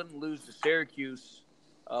they wouldn't lose to Syracuse.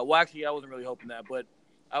 Well, actually, I wasn't really hoping that, but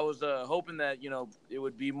I was hoping that it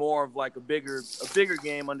would be more of like a bigger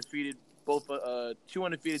game, undefeated. Both 2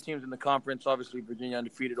 undefeated teams in the conference. Obviously, Virginia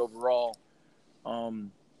undefeated overall.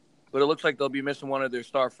 But it looks like they'll be missing one of their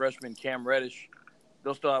star freshmen, Cam Reddish.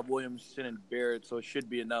 They'll still have Williamson and Barrett, so it should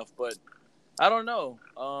be enough. But I don't know.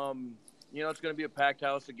 It's going to be a packed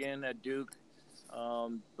house again at Duke.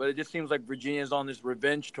 But it just seems like Virginia's on this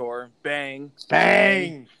revenge tour. Bang.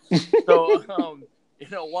 Bang. So,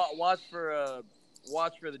 watch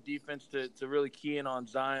for the defense to really key in on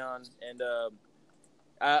Zion. And,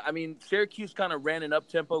 Syracuse kind of ran an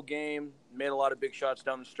up-tempo game, made a lot of big shots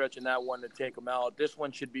down the stretch in that one to take them out. This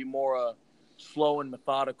one should be more slow and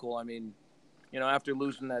methodical. I mean, after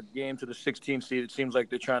losing that game to the 16th seed, it seems like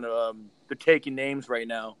they're trying to they're taking names right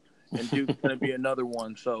now, and Duke's going to be another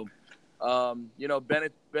one. So,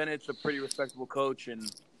 Bennett's a pretty respectable coach, and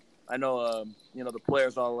I know the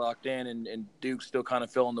players all locked in, and Duke's still kind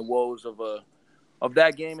of feeling the woes of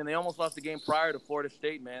that game, and they almost lost the game prior to Florida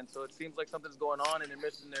State, man. So it seems like something's going on, and they're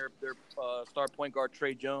missing their star point guard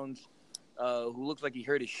Trey Jones, who looks like he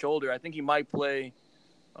hurt his shoulder. I think he might play.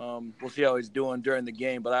 We'll see how he's doing during the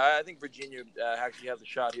game, but I think Virginia actually has a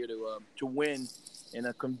shot here to win in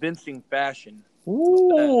a convincing fashion.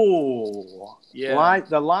 Ooh, yeah.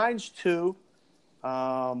 The line's 2,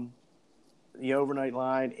 the overnight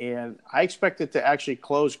line, and I expect it to actually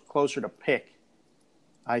close closer to pick.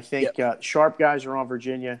 I think sharp guys are on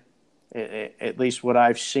Virginia, at least what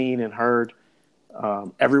I've seen and heard.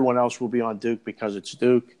 Everyone else will be on Duke because it's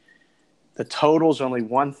Duke. The total's only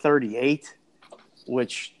 138.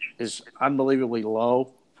 Which is unbelievably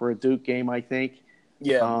low for a Duke game, I think.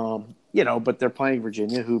 Yeah. But they're playing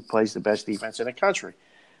Virginia, who plays the best defense in the country.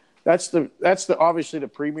 That's the obviously the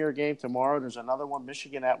premier game tomorrow. There's another one,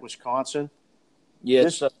 Michigan at Wisconsin.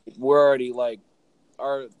 Yes, we're already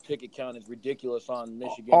our ticket count is ridiculous on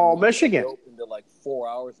Michigan. Oh, Michigan! We opened it 4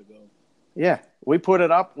 hours ago. Yeah, we put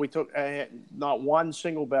it up. We took not one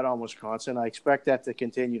single bet on Wisconsin. I expect that to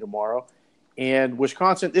continue tomorrow. And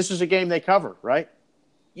Wisconsin, this is a game they cover, right?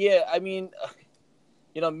 Yeah, I mean,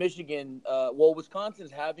 Michigan.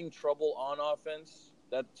 Wisconsin's having trouble on offense.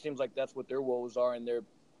 That seems like that's what their woes are, and they're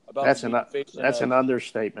about. That's an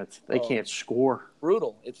understatement. They can't score.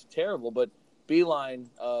 Brutal. It's terrible. But Beeline,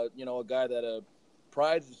 a guy that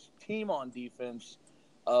prides his team on defense.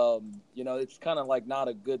 It's kind of not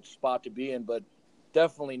a good spot to be in, but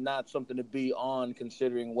definitely not something to be on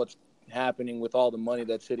considering what's happening with all the money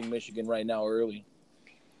that's hitting Michigan right now early.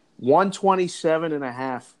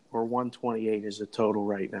 127.5 or 128 is the total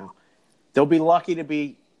right now. They'll be lucky to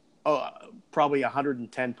be probably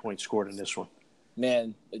 110 points scored in this one.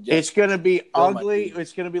 Man, it's going to be ugly.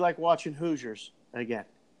 It's going to be like watching Hoosiers again.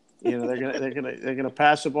 They're gonna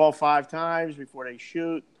pass the ball 5 times before they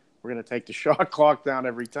shoot. We're going to take the shot clock down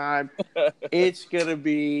every time. It's going to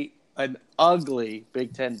be an ugly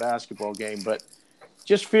Big Ten basketball game, but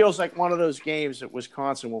just feels like one of those games that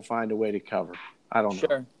Wisconsin will find a way to cover. I don't know.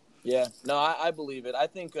 Sure. Yeah. No, I believe it. I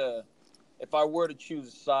think if I were to choose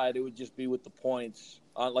a side, it would just be with the points,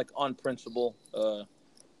 on principle.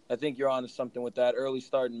 I think you're on to something with that. Early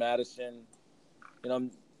start in Madison.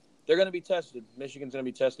 They're going to be tested. Michigan's going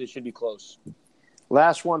to be tested. It should be close.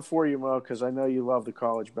 Last one for you, Mo, because I know you love the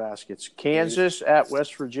college baskets. Kansas at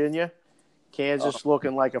West Virginia. Kansas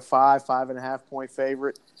looking like a 5.5 point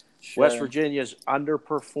favorite. Sure. West Virginia's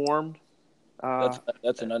underperformed.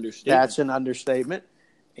 That's an understatement. That's an understatement.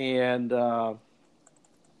 And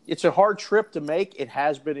it's a hard trip to make. It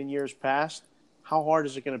has been in years past. How hard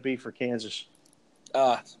is it going to be for Kansas?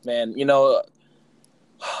 Man,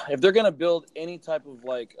 if they're going to build any type of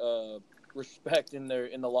respect in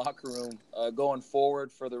the locker room going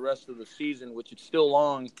forward for the rest of the season, which it's still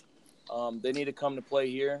long, they need to come to play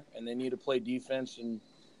here and they need to play defense, and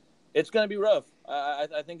it's going to be rough.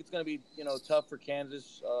 I think it's going to be tough for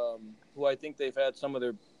Kansas, who I think they've had some of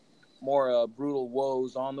their more brutal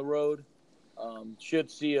woes on the road.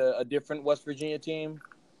 Should see a different West Virginia team.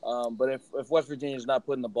 But if West Virginia is not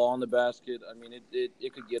putting the ball in the basket, I mean,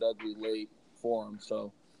 it could get ugly late for them.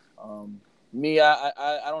 So, I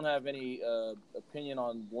don't have any opinion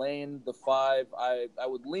on laying the 5. I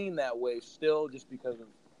would lean that way still, just because of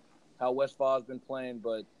how West Va's been playing.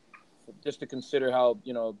 But just to consider how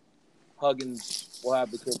Huggins will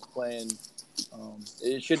have the kids playing,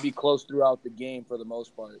 it should be close throughout the game for the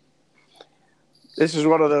most part. This is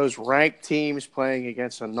one of those ranked teams playing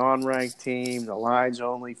against a non-ranked team. The line's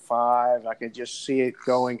only 5. I can just see it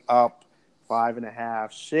going up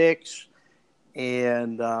 5.5, 6.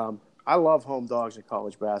 And I love home dogs in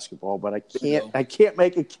college basketball, but I can't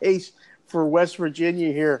make a case for West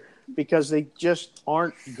Virginia here because they just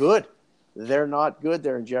aren't good. They're not good.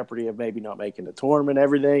 They're in jeopardy of maybe not making the tournament,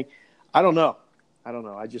 everything. I don't know.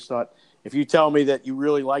 I just thought, if you tell me that you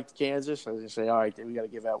really liked Kansas, I was going to say, all right, then we got to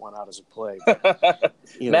give that one out as a play. But,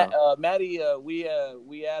 Matty, we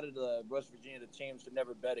added West Virginia to teams to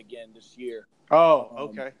never bet again this year. Oh,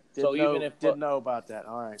 okay. Didn't know about that.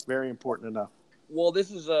 All right, very important to know. Well,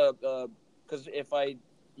 this is because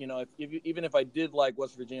even if I did like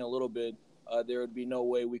West Virginia a little bit, there would be no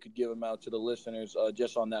way we could give them out to the listeners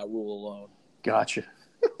just on that rule alone. Gotcha.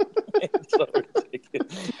 It's so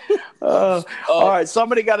ridiculous. All right,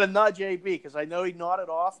 somebody got to nudge AB because I know he nodded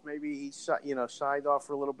off. Maybe he signed off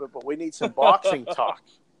for a little bit, but we need some boxing talk.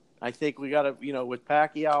 I think we got to, with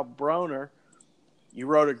Pacquiao Broner. You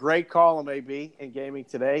wrote a great column, AB, in Gaming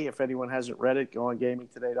Today. If anyone hasn't read it, go on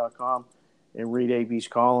gamingtoday.com and read AB's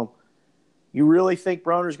column. You really think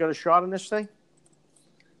Broner's got a shot in this thing?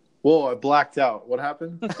 Whoa, I blacked out. What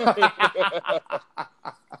happened?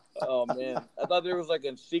 Oh, man. I thought there was like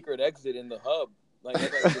a secret exit in the hub.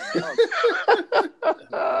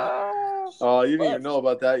 Oh, you didn't even know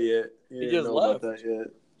about that yet. You just left. About that yet.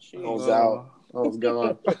 I was out. I was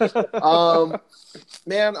gone.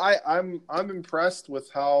 Man, I'm impressed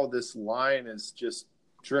with how this line has just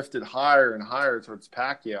drifted higher and higher towards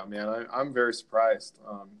Pacquiao, man. I'm very surprised.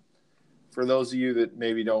 For those of you that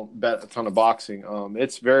maybe don't bet a ton of boxing,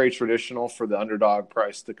 it's very traditional for the underdog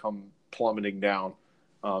price to come plummeting down,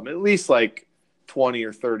 at least like 20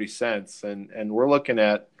 or 30 cents. And we're looking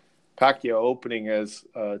at Pacquiao opening as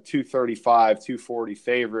a 235, 240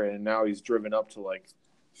 favorite, and now he's driven up to like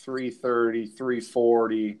 330,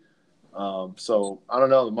 340. So I don't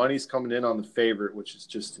know. The money's coming in on the favorite, which is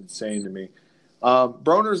just insane to me.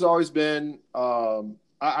 Broner's always been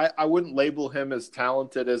I wouldn't label him as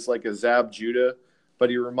talented as like a Zab Judah, but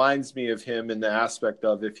he reminds me of him in the aspect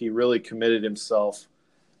of if he really committed himself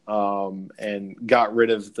and got rid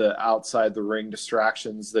of the outside the ring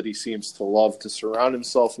distractions that he seems to love to surround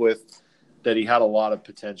himself with, that he had a lot of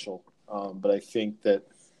potential. But I think that,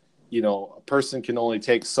 a person can only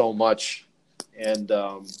take so much and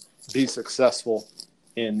be successful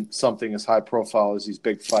in something as high profile as these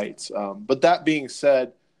big fights. But that being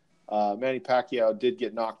said, Manny Pacquiao did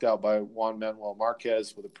get knocked out by Juan Manuel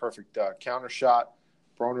Marquez with a perfect counter shot.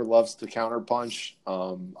 Broner loves to counterpunch.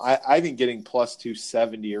 I think getting plus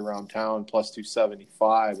 270 around town, plus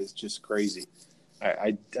 275 is just crazy.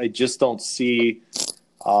 I just don't see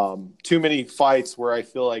too many fights where I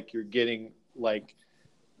feel like you're getting like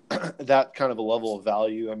that kind of a level of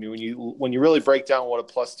value. I mean, when you really break down what a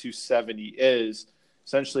plus 270 is,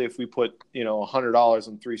 essentially if we put $100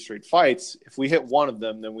 on 3 straight fights, if we hit one of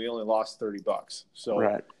them, then we only lost $30. So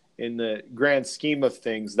right. In the grand scheme of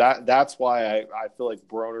things, that's why I feel like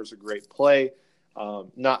Broner's a great play.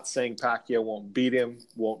 Not saying Pacquiao won't beat him,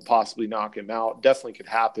 won't possibly knock him out. Definitely could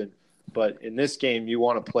happen. But in this game, you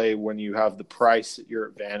want to play when you have the price at your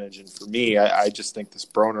advantage. And for me, I just think this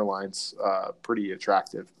Broner line's pretty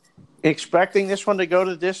attractive. Expecting this one to go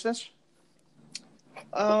to distance?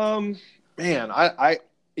 Man,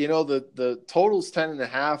 the total's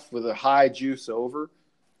 10.5 with a high juice over.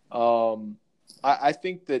 I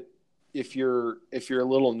think that if you're a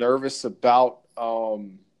little nervous about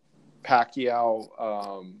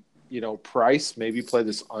Pacquiao, price, maybe play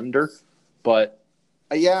this under. But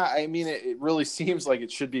Yeah, I mean, it really seems like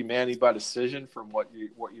it should be Manny by decision from what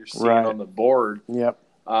you're seeing Right. on the board. Yep.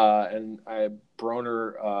 And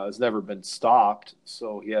Broner has never been stopped,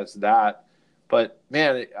 so he has that. But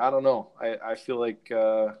man, I don't know. I feel like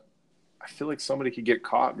somebody could get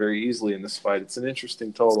caught very easily in this fight. It's an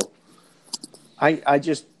interesting total. I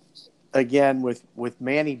just again with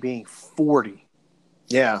Manny being 40.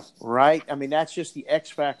 Yeah. Right. I mean, that's just the X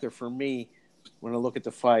factor for me when I look at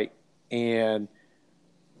the fight. And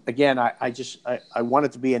again, I want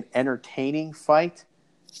it to be an entertaining fight.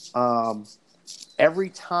 Every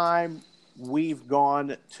time we've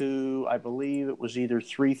gone to, I believe it was either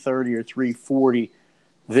 330 or 340,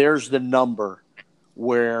 there's the number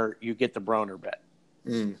where you get the Broner bet.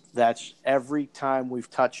 That's every time we've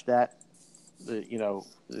touched that.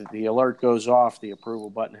 The alert goes off, the approval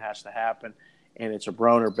button has to happen, and it's a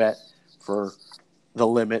Broner bet for the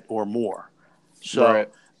limit or more. So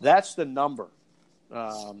that's the number.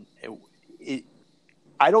 I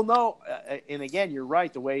don't know. And again, you're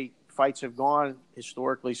right. The way fights have gone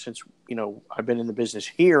historically since, I've been in the business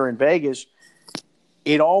here in Vegas,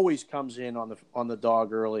 it always comes in on the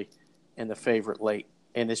dog early and the favorite late.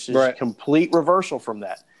 And this is a complete reversal from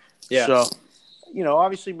that. Yeah. So,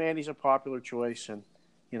 obviously Manny's a popular choice, and,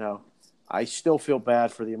 I still feel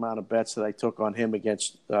bad for the amount of bets that I took on him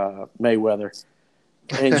against Mayweather.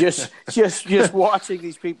 And just watching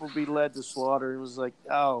these people be led to slaughter, it was like,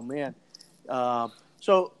 oh, man.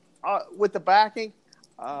 So with the backing,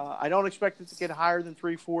 I don't expect it to get higher than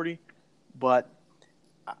 340, but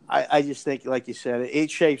I just think, like you said, it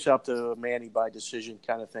shapes up to a Manny by decision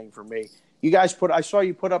kind of thing for me. You guys I saw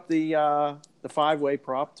you put up the 5-way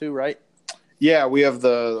prop too, right? Yeah, we have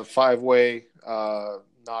the 5-way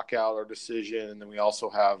knockout or decision, and then we also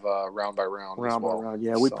have round by round. Round by round,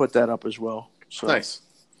 yeah, we put that up as well. So nice,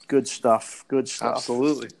 good stuff. Good stuff.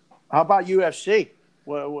 Absolutely. How about UFC?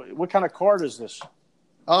 What kind of card is this?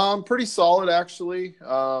 Pretty solid actually.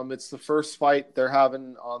 It's the first fight they're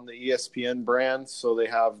having on the ESPN brand, so they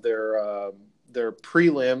have their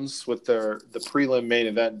prelims with the prelim main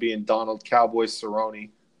event being Donald Cowboy Cerrone,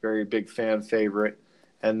 very big fan favorite.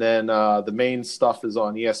 And then the main stuff is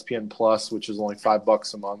on ESPN Plus, which is only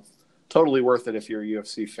 $5 a month. Totally worth it if you're a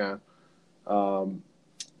UFC fan.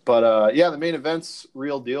 But the main event's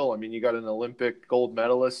real deal. I mean, you got an Olympic gold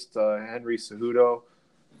medalist, Henry Cejudo.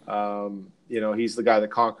 He's the guy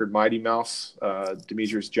that conquered Mighty Mouse,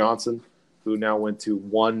 Demetrius Johnson, who now went to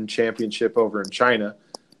one championship over in China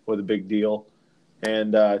with a big deal.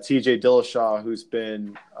 And TJ Dillashaw, who's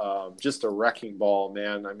been just a wrecking ball,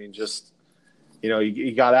 man. I mean,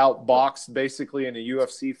 he got outboxed basically in a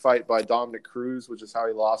UFC fight by Dominic Cruz, which is how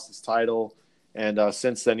he lost his title. And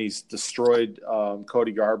since then, he's destroyed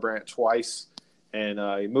Cody Garbrandt twice. And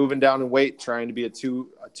moving down in weight, trying to be a two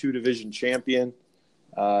division champion.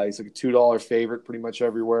 He's like a $2 favorite pretty much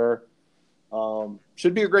everywhere.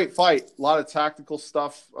 Should be a great fight. A lot of tactical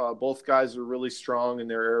stuff. Both guys are really strong in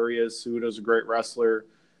their areas. Cejudo's a great wrestler.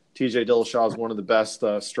 TJ Dillashaw is one of the best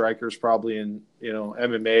strikers probably in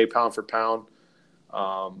MMA pound for pound.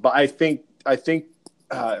 But I think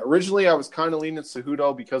originally I was kind of leaning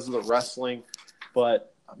Cejudo because of the wrestling,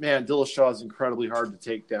 but man, Dillashaw is incredibly hard to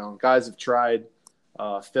take down. Guys have tried,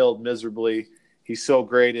 failed miserably. He's so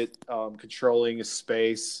great at controlling his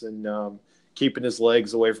space and keeping his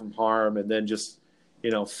legs away from harm, and then just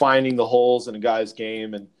finding the holes in a guy's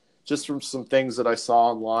game. And just from some things that I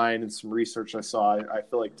saw online and some research I saw, I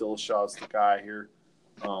feel like Dillashaw is the guy here.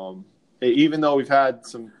 Even though we've had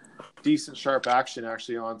some decent sharp action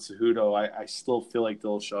actually on Cejudo, I still feel like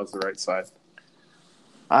Dillashaw is the right side.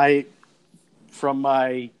 From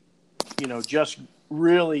my just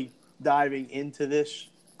really diving into this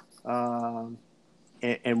and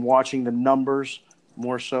watching the numbers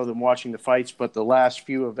more so than watching the fights, but the last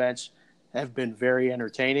few events have been very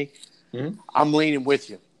entertaining. Mm-hmm. I'm leaning with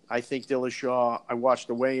you. I think Dillashaw, I watched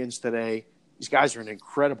the weigh-ins today. These guys are in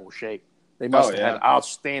incredible shape. They must have had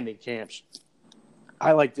outstanding camps.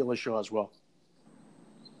 I like Dillashaw as well.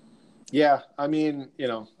 Yeah, I mean,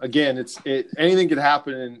 again, anything could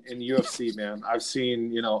happen in UFC, man. I've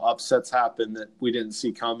seen, upsets happen that we didn't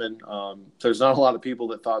see coming. There's not a lot of people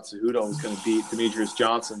that thought Cejudo was going to beat Demetrius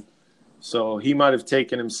Johnson. So he might have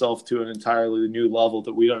taken himself to an entirely new level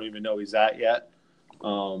that we don't even know he's at yet.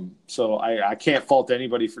 So I can't fault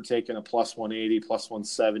anybody for taking a plus 180, plus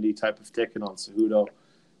 170 type of ticket on Cejudo.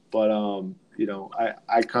 But,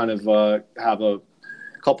 I kind of have a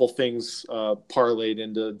couple things parlayed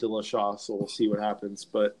into Dillashaw, so we'll see what happens.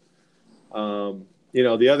 But,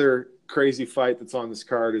 the other crazy fight that's on this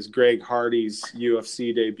card is Greg Hardy's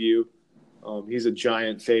UFC debut. He's a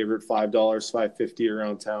giant favorite, $5, $5.50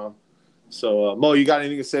 around town. So, Mo, you got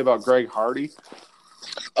anything to say about Greg Hardy?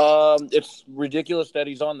 It's ridiculous that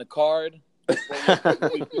he's on the card. We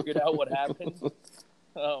figured out what happened.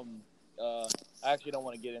 I actually don't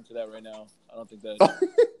want to get into that right now. I don't think that.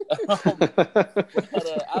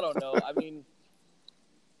 But I don't know. I mean,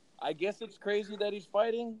 I guess it's crazy that he's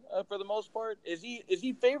fighting for the most part. Is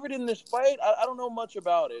he favored in this fight? I don't know much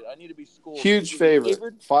about it. I need to be schooled. Huge favorite.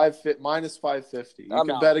 Minus 550. You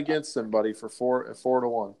can bet against him, buddy, for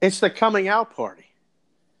 4-1. It's the coming out party.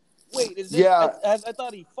 Wait, is this? Yeah. I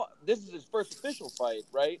thought he fought. This is his first official fight,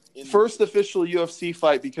 right? First official UFC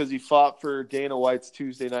fight because he fought for Dana White's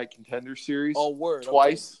Tuesday Night Contender Series. Oh, word.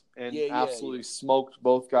 Twice. Okay. And absolutely smoked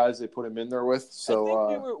both guys they put him in there with. So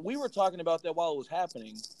I think we were talking about that while it was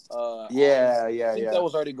happening. I think that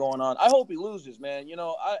was already going on. I hope he loses, man. You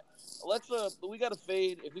know, we got to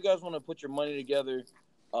fade. If you guys want to put your money together,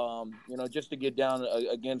 just to get down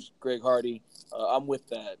against Greg Hardy, I'm with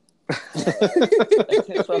that. So,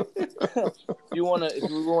 if you want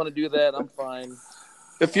to do that, I'm fine.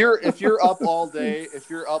 If you're up all day,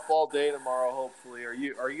 tomorrow, hopefully, are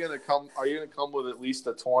you gonna come with at least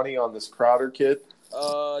a 20 on this Crowder kid?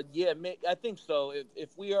 Yeah, I think so.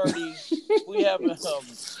 If we have a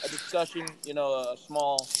discussion, a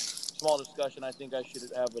small discussion, I think I should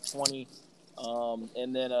have a 20.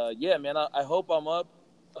 And then man, I hope I'm up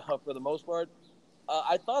for the most part.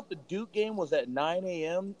 I thought the Duke game was at 9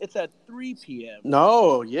 a.m. It's at 3 p.m.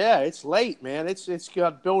 No, yeah, it's late, man. It's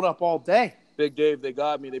got built up all day. Big Dave, they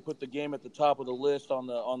got me. They put the game at the top of the list on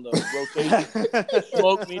the rotation.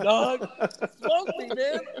 Smoke me, dog. Smoke me,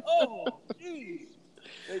 man. Oh, jeez.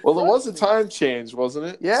 Well, there was a time change, wasn't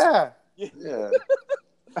it? Yeah.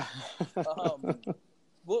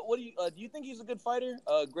 What do you think he's a good fighter,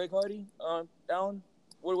 Greg Hardy, Alan?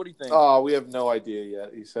 What do you think? Oh, we have no idea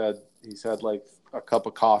yet. He's had like a cup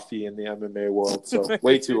of coffee in the MMA world, so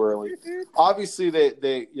way too early. Obviously,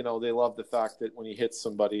 they love the fact that when he hits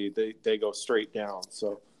somebody, they go straight down.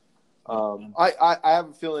 So I have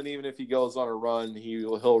a feeling even if he goes on a run,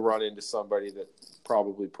 he'll run into somebody that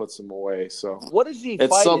probably puts him away. So what is he at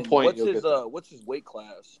fighting? Some point? What's his weight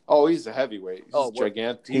class? Oh, he's a heavyweight.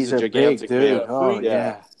 Gigantic. He's a gigantic dude. Man. Oh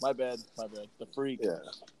yeah. My bad. The freak. Yeah.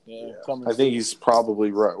 I think he's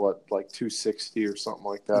probably like 260 or something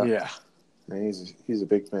like that. Yeah. And he's a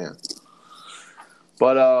big man.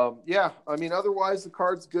 But I mean, otherwise the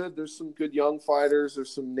card's good. There's some good young fighters.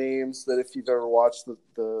 There's some names that if you've ever watched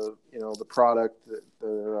the product,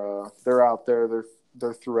 they're out there.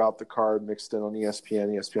 They're throughout the card, mixed in on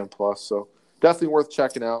ESPN, ESPN Plus. So definitely worth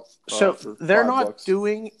checking out. So they're not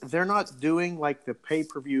doing like the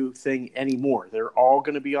pay-per-view thing anymore. They're all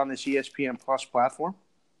going to be on this ESPN Plus platform.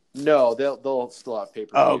 No, they'll still have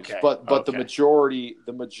pay-per-views. Okay. But the majority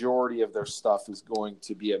of their stuff is going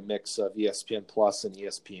to be a mix of ESPN Plus and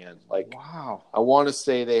ESPN. Like, wow. I want to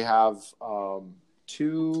say they have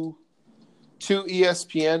two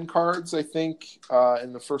ESPN cards, I think,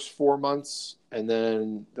 in the first 4 months, and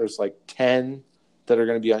then there's like 10 that are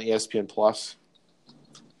going to be on ESPN Plus.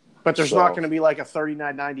 But there's not going to be like a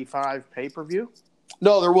 $39.95 pay-per-view?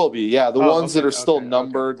 No, there will be. Yeah, the ones that are still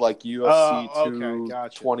numbered, like UFC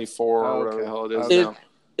 224 or whatever the hell it is now.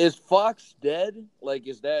 Is Fox dead? Like,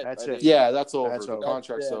 is that? That's it. Yeah, that's over. That's the over.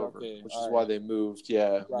 contract's over, which is why they moved.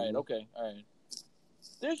 Yeah. Right. Okay. All right.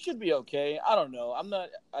 This should be okay. I don't know. I don't know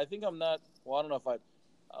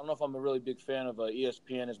if I'm a really big fan of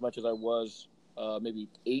ESPN as much as I was maybe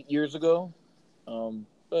 8 years ago.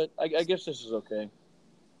 But I guess this is okay.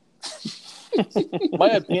 My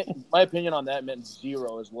opinion on that meant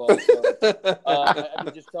zero as well. So, I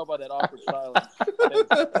can just tell by that awkward silence.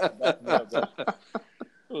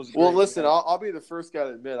 Well, listen, I'll be the first guy to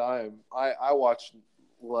admit I watch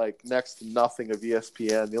like next to nothing of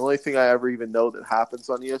ESPN. The only thing I ever even know that happens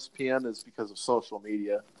on ESPN is because of social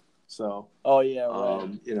media. So,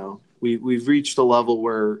 we've reached a level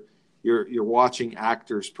where you're watching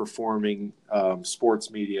actors performing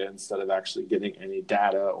sports media instead of actually getting any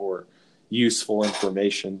data or useful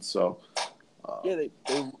information. So they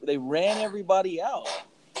ran everybody out.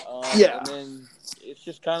 And then it's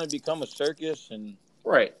just kind of become a circus. And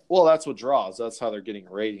right. Well, that's what draws. That's how they're getting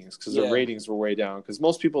ratings, because the ratings were way down. Because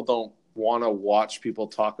most people don't want to watch people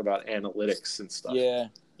talk about analytics and stuff. Yeah.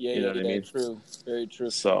 You know what I mean? True. Very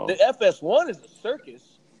true. So the FS1 is a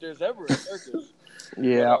circus. If there's ever a circus.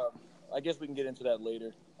 Yeah. But, I guess we can get into that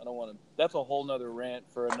later. I don't want to. That's a whole nother rant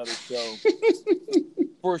for another show.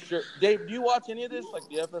 For sure. Dave, do you watch any of this, like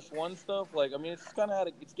the FS1 stuff? Like, I mean, it's kind of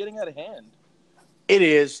it's getting out of hand. It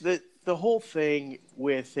is. The whole thing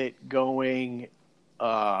with it going,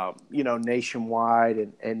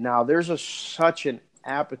 nationwide, and now there's such an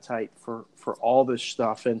appetite for all this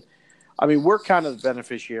stuff. And I mean, we're kind of the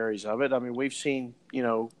beneficiaries of it. I mean, we've seen,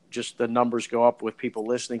 just the numbers go up with people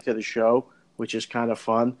listening to the show, which is kind of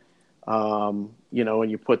fun. When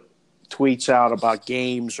you put tweets out about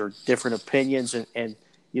games or different opinions and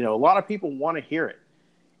a lot of people want to hear it.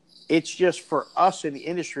 It's just for us in the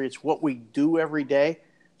industry, it's what we do every day.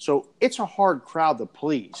 So it's a hard crowd to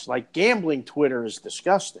please. Like gambling Twitter is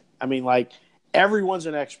disgusting. I mean, like everyone's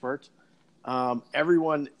an expert.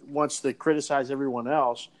 Everyone wants to criticize everyone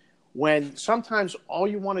else when sometimes all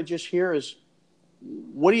you want to just hear is,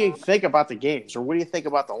 what do you think about the games? Or what do you think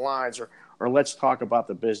about the lines? Or let's talk about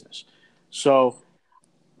the business. So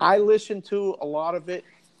I listen to a lot of it,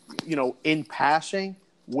 in passing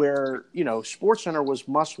where, SportsCenter was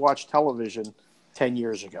must-watch television 10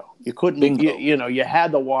 years ago. You couldn't, you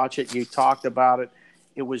had to watch it. You talked about it.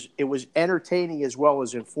 It was entertaining as well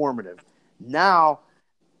as informative. Now,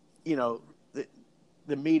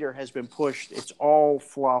 the meter has been pushed. It's all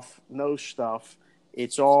fluff, no stuff.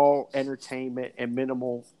 It's all entertainment and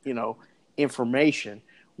minimal, information.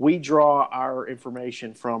 We draw our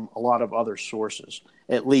information from a lot of other sources,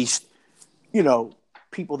 at least,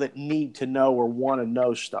 people that need to know or want to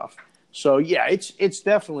know stuff. So, yeah, it's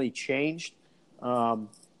definitely changed. And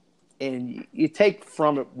you take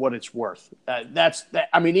from it what it's worth.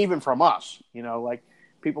 I mean, even from us, like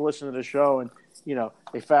people listen to the show and,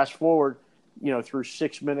 they fast forward, through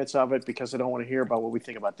 6 minutes of it because they don't want to hear about what we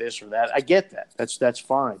think about this or that. I get that. That's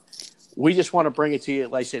fine. We just want to bring it to you,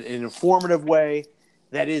 like I said, in an informative way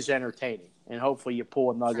that is entertaining. And hopefully you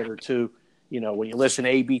pull a nugget or two, when you listen to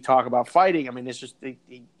AB talk about fighting. I mean, it's just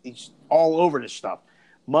he's all over this stuff.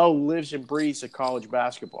 Mo lives and breathes the college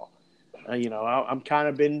basketball. I'm kind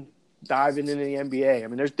of been diving into the NBA. I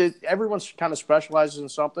mean, everyone's kind of specializes in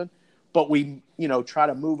something, but we, try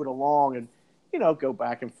to move it along and, go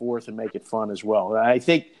back and forth and make it fun as well. And I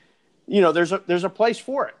think, there's a place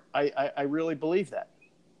for it. I really believe that.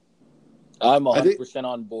 I'm 100%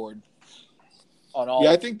 on board on all.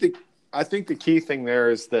 Yeah, I think the key thing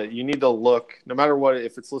there is that you need to look, no matter what,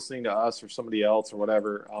 if it's listening to us or somebody else or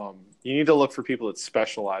whatever, you need to look for people that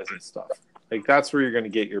specialize in stuff. Like that's where you're going to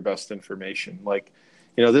get your best information. Like,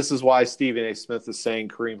 this is why Stephen A. Smith is saying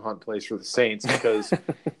Kareem Hunt plays for the Saints because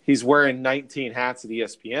he's wearing 19 hats at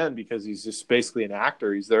ESPN because he's just basically an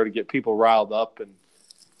actor. He's there to get people riled up and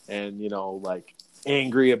like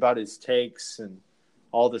angry about his takes and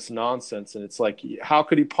all this nonsense. And it's like, how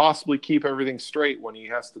could he possibly keep everything straight when he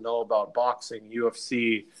has to know about boxing,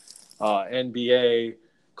 UFC, NBA,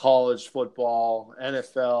 college football,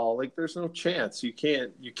 NFL? Like there's no chance. You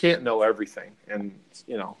can't know everything. And,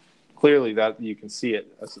 clearly that you can see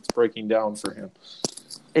it as it's breaking down for him.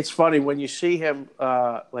 It's funny when you see him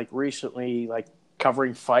like recently, like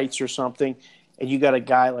covering fights or something, and you got a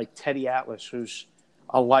guy like Teddy Atlas who's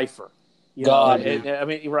a lifer. I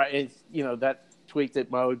mean, right? That tweet that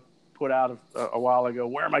Mo put out a while ago.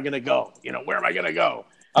 Where am I going to go? Where am I going to go?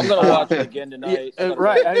 I'm going to watch it again tonight.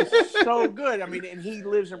 Right? It's so good. I mean, and he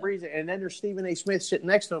lives and breathes it. And then there's Stephen A. Smith sitting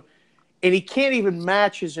next to him. And he can't even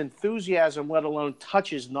match his enthusiasm, let alone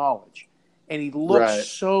touch his knowledge. And he looks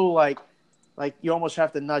so like you almost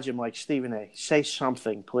have to nudge him like, Stephen A., say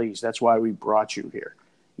something, please. That's why we brought you here.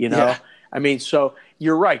 Yeah. I mean, so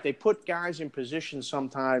you're right. They put guys in positions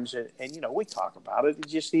sometimes, and we talk about it,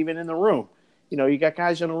 just even in the room. You got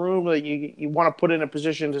guys in the room that you want to put in a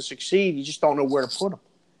position to succeed. You just don't know where to put them.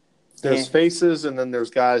 There's faces, and then there's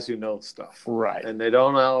guys who know stuff. Right. And they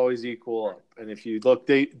don't always equal up. And if you look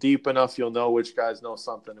deep enough, you'll know which guys know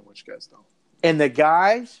something and which guys don't. And the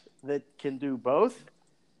guys that can do both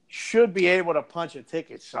should be able to punch a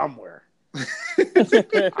ticket somewhere.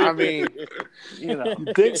 I mean,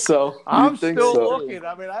 You think so? I'm still looking.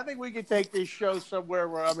 I mean, I think we could take this show somewhere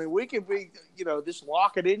where, we could be, this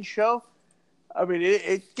Lock It In show. I mean,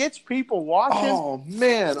 it gets people watching. Oh,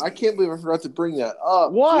 man. I can't believe I forgot to bring that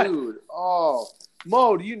up. What? Dude. Oh.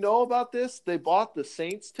 Mo, do you know about this? They bought the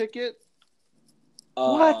Saints ticket.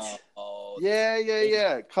 What?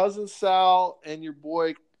 Yeah. Cousin Sal and your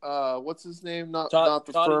boy, what's his name? Not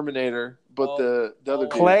the Terminator, but the other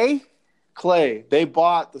dude. Clay. They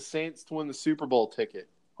bought the Saints to win the Super Bowl ticket.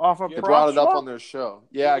 Off of They brought it up on their show.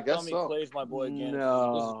 Yeah, I guess so. Clay's my boy again.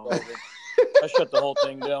 No. I shut the whole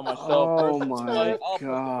thing down myself. Oh, my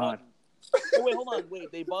God. Oh, wait, hold on. Wait,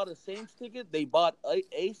 they bought a Saints ticket? They bought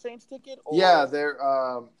a Saints ticket? Or... Yeah, they're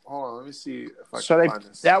hold on, let me see if I can find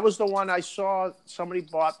this. That was the one I saw. Somebody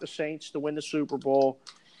bought the Saints to win the Super Bowl.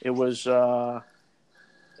 It was I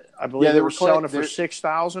believe they were selling it for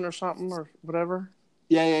 $6,000 or something or whatever.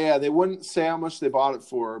 Yeah. They wouldn't say how much they bought it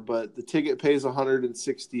for, but the ticket pays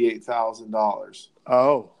 $168,000.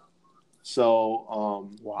 Oh. So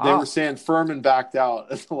Wow. they were saying Furman backed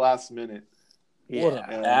out at the last minute. What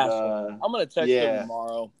an asshole. I'm going to text him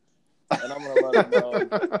tomorrow, and I'm going to let him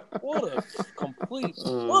know. What a complete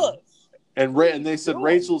puss. And they said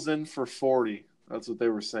Rachel's in for 40. That's what they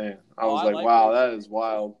were saying. I was like, wow, Rachel. That is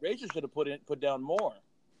wild. Rachel should have put down more.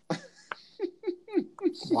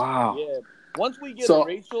 Wow. Yeah. Once we get a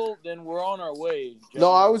Rachel, then we're on our way.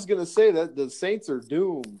 No, I was going to say that the Saints are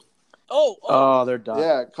doomed. Oh, they're done.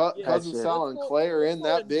 Yeah, Cousin Sal and Clay are in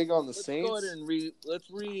that big on the Saints. Let's go ahead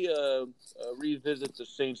and revisit the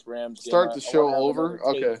Saints-Rams game. Start the show over?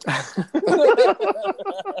 Okay.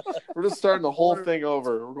 We're just starting the whole thing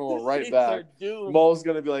over. We're going right back. Mo's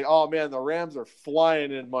going to be like, oh, man, the Rams are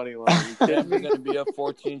flying in money line. They're going to be up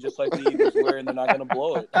 14 just like the Eagles were, and they're not going to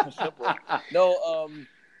blow it. Simple. No,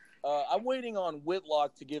 I'm waiting on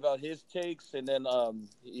Whitlock to give out his takes, and then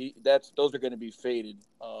those are going to be faded.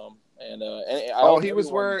 He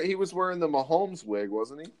was wearing the Mahomes wig,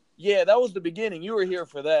 wasn't he? Yeah, that was the beginning. You were here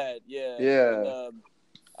for that. Yeah. Yeah. And,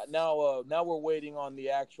 now we're waiting on the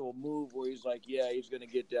actual move where he's like, yeah, he's going to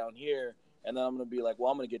get down here, and then I'm going to be like,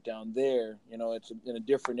 well, I'm going to get down there. You know, it's in a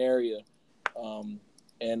different area. I'm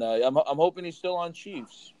hoping he's still on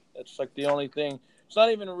Chiefs. That's like the only thing. It's not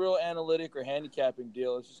even a real analytic or handicapping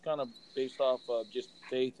deal. It's just kind of based off of just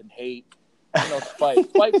faith and hate. You know,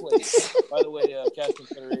 spite plays. By the way, Casting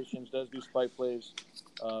Federations does do spite plays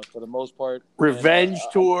for the most part. Revenge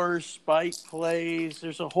tours, spite plays.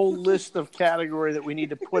 There's a whole list of category that we need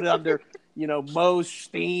to put under, Mo's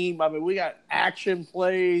steam. I mean, we got action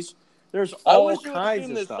plays. There's all kinds of stuff. I wish you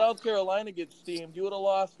would have seen South Carolina get steamed. You would have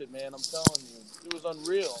lost it, man. I'm telling you. It was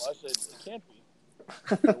unreal. I said, it can't be.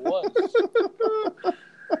 It was. It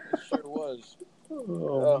sure was.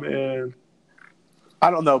 Oh, man. I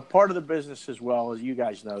don't know. Part of the business as well, as you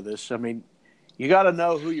guys know this. I mean, you got to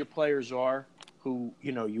know who your players are, who,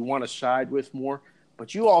 you want to side with more.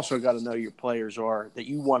 But you also got to know your players are that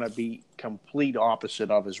you want to be complete opposite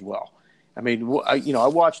of as well. I mean, I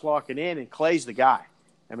watched Lock It In, and Clay's the guy.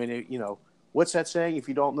 I mean, what's that saying? If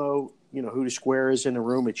you don't know, who the square is in the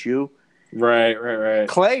room, it's you. Right.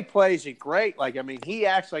 Clay plays it great. Like, I mean, he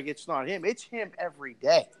acts like it's not him. It's him every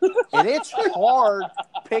day. And it's hard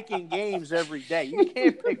picking games every day. You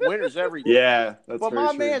can't pick winners every day. Yeah, that's But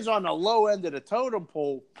my man's on the low end of the totem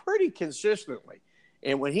pole pretty consistently.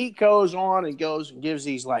 And when he goes on and gives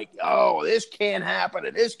these like, oh, this can't happen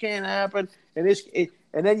and this can't happen. And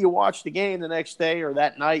then you watch the game the next day or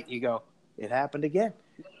that night, you go, it happened again.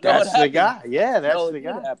 That's the guy. Yeah, that's the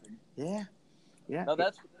guy. Happen. Yeah. No,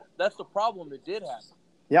 that's the problem. It did happen.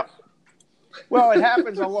 Yep. Well, it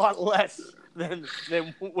happens a lot less than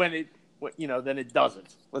when it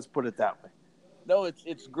doesn't. Let's put it that way. No,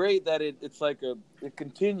 it's great that it's like it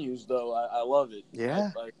continues though. I love it.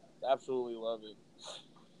 Yeah. I absolutely love it.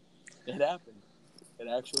 It happened. It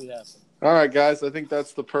actually happened. All right, guys. I think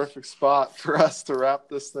that's the perfect spot for us to wrap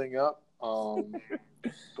this thing up.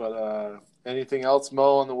 But anything else,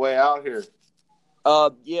 Mo, on the way out here?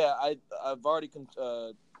 Yeah, I've already.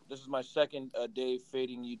 This is my second day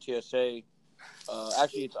fading UTSA.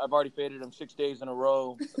 Actually, I've already faded them 6 days in a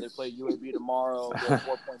row. They play UAB tomorrow. They're a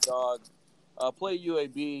 4-point dog. Play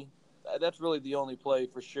UAB. That's really the only play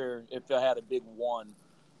for sure if I had a big one.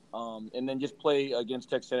 And then just play against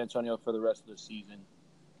Tech San Antonio for the rest of the season.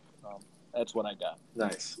 That's what I got.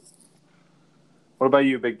 Nice. What about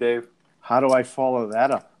you, Big Dave? How do I follow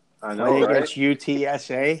that up? I know, play right? Against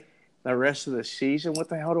UTSA the rest of the season? What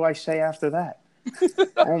the hell do I say after that?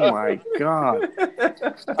 Oh, my God.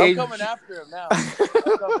 I'm coming after him now.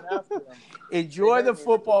 Enjoy the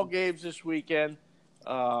football games this weekend.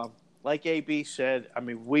 Like AB said, I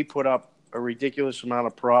mean, we put up a ridiculous amount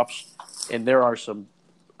of props, and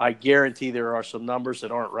I guarantee there are some numbers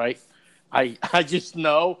that aren't right. I just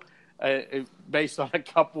know based on a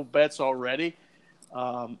couple bets already,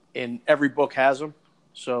 and every book has them.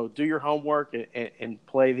 So do your homework and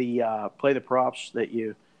play the props that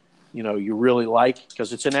you really like,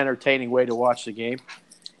 because it's an entertaining way to watch the game.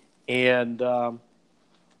 And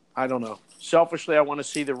I don't know. Selfishly, I want to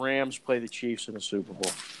see the Rams play the Chiefs in the Super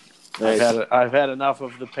Bowl. Nice. I've had enough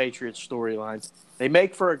of the Patriots storyline. They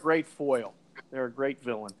make for a great foil. They're a great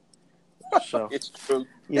villain. So it's true.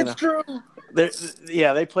 It's true.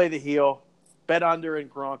 They play the heel. Bet under in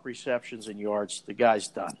Gronk receptions and yards. The guy's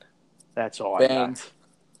done. That's all I got.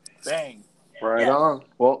 Bang. Right on.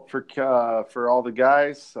 Well, for all the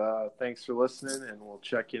guys, thanks for listening, and we'll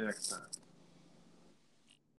check you next time.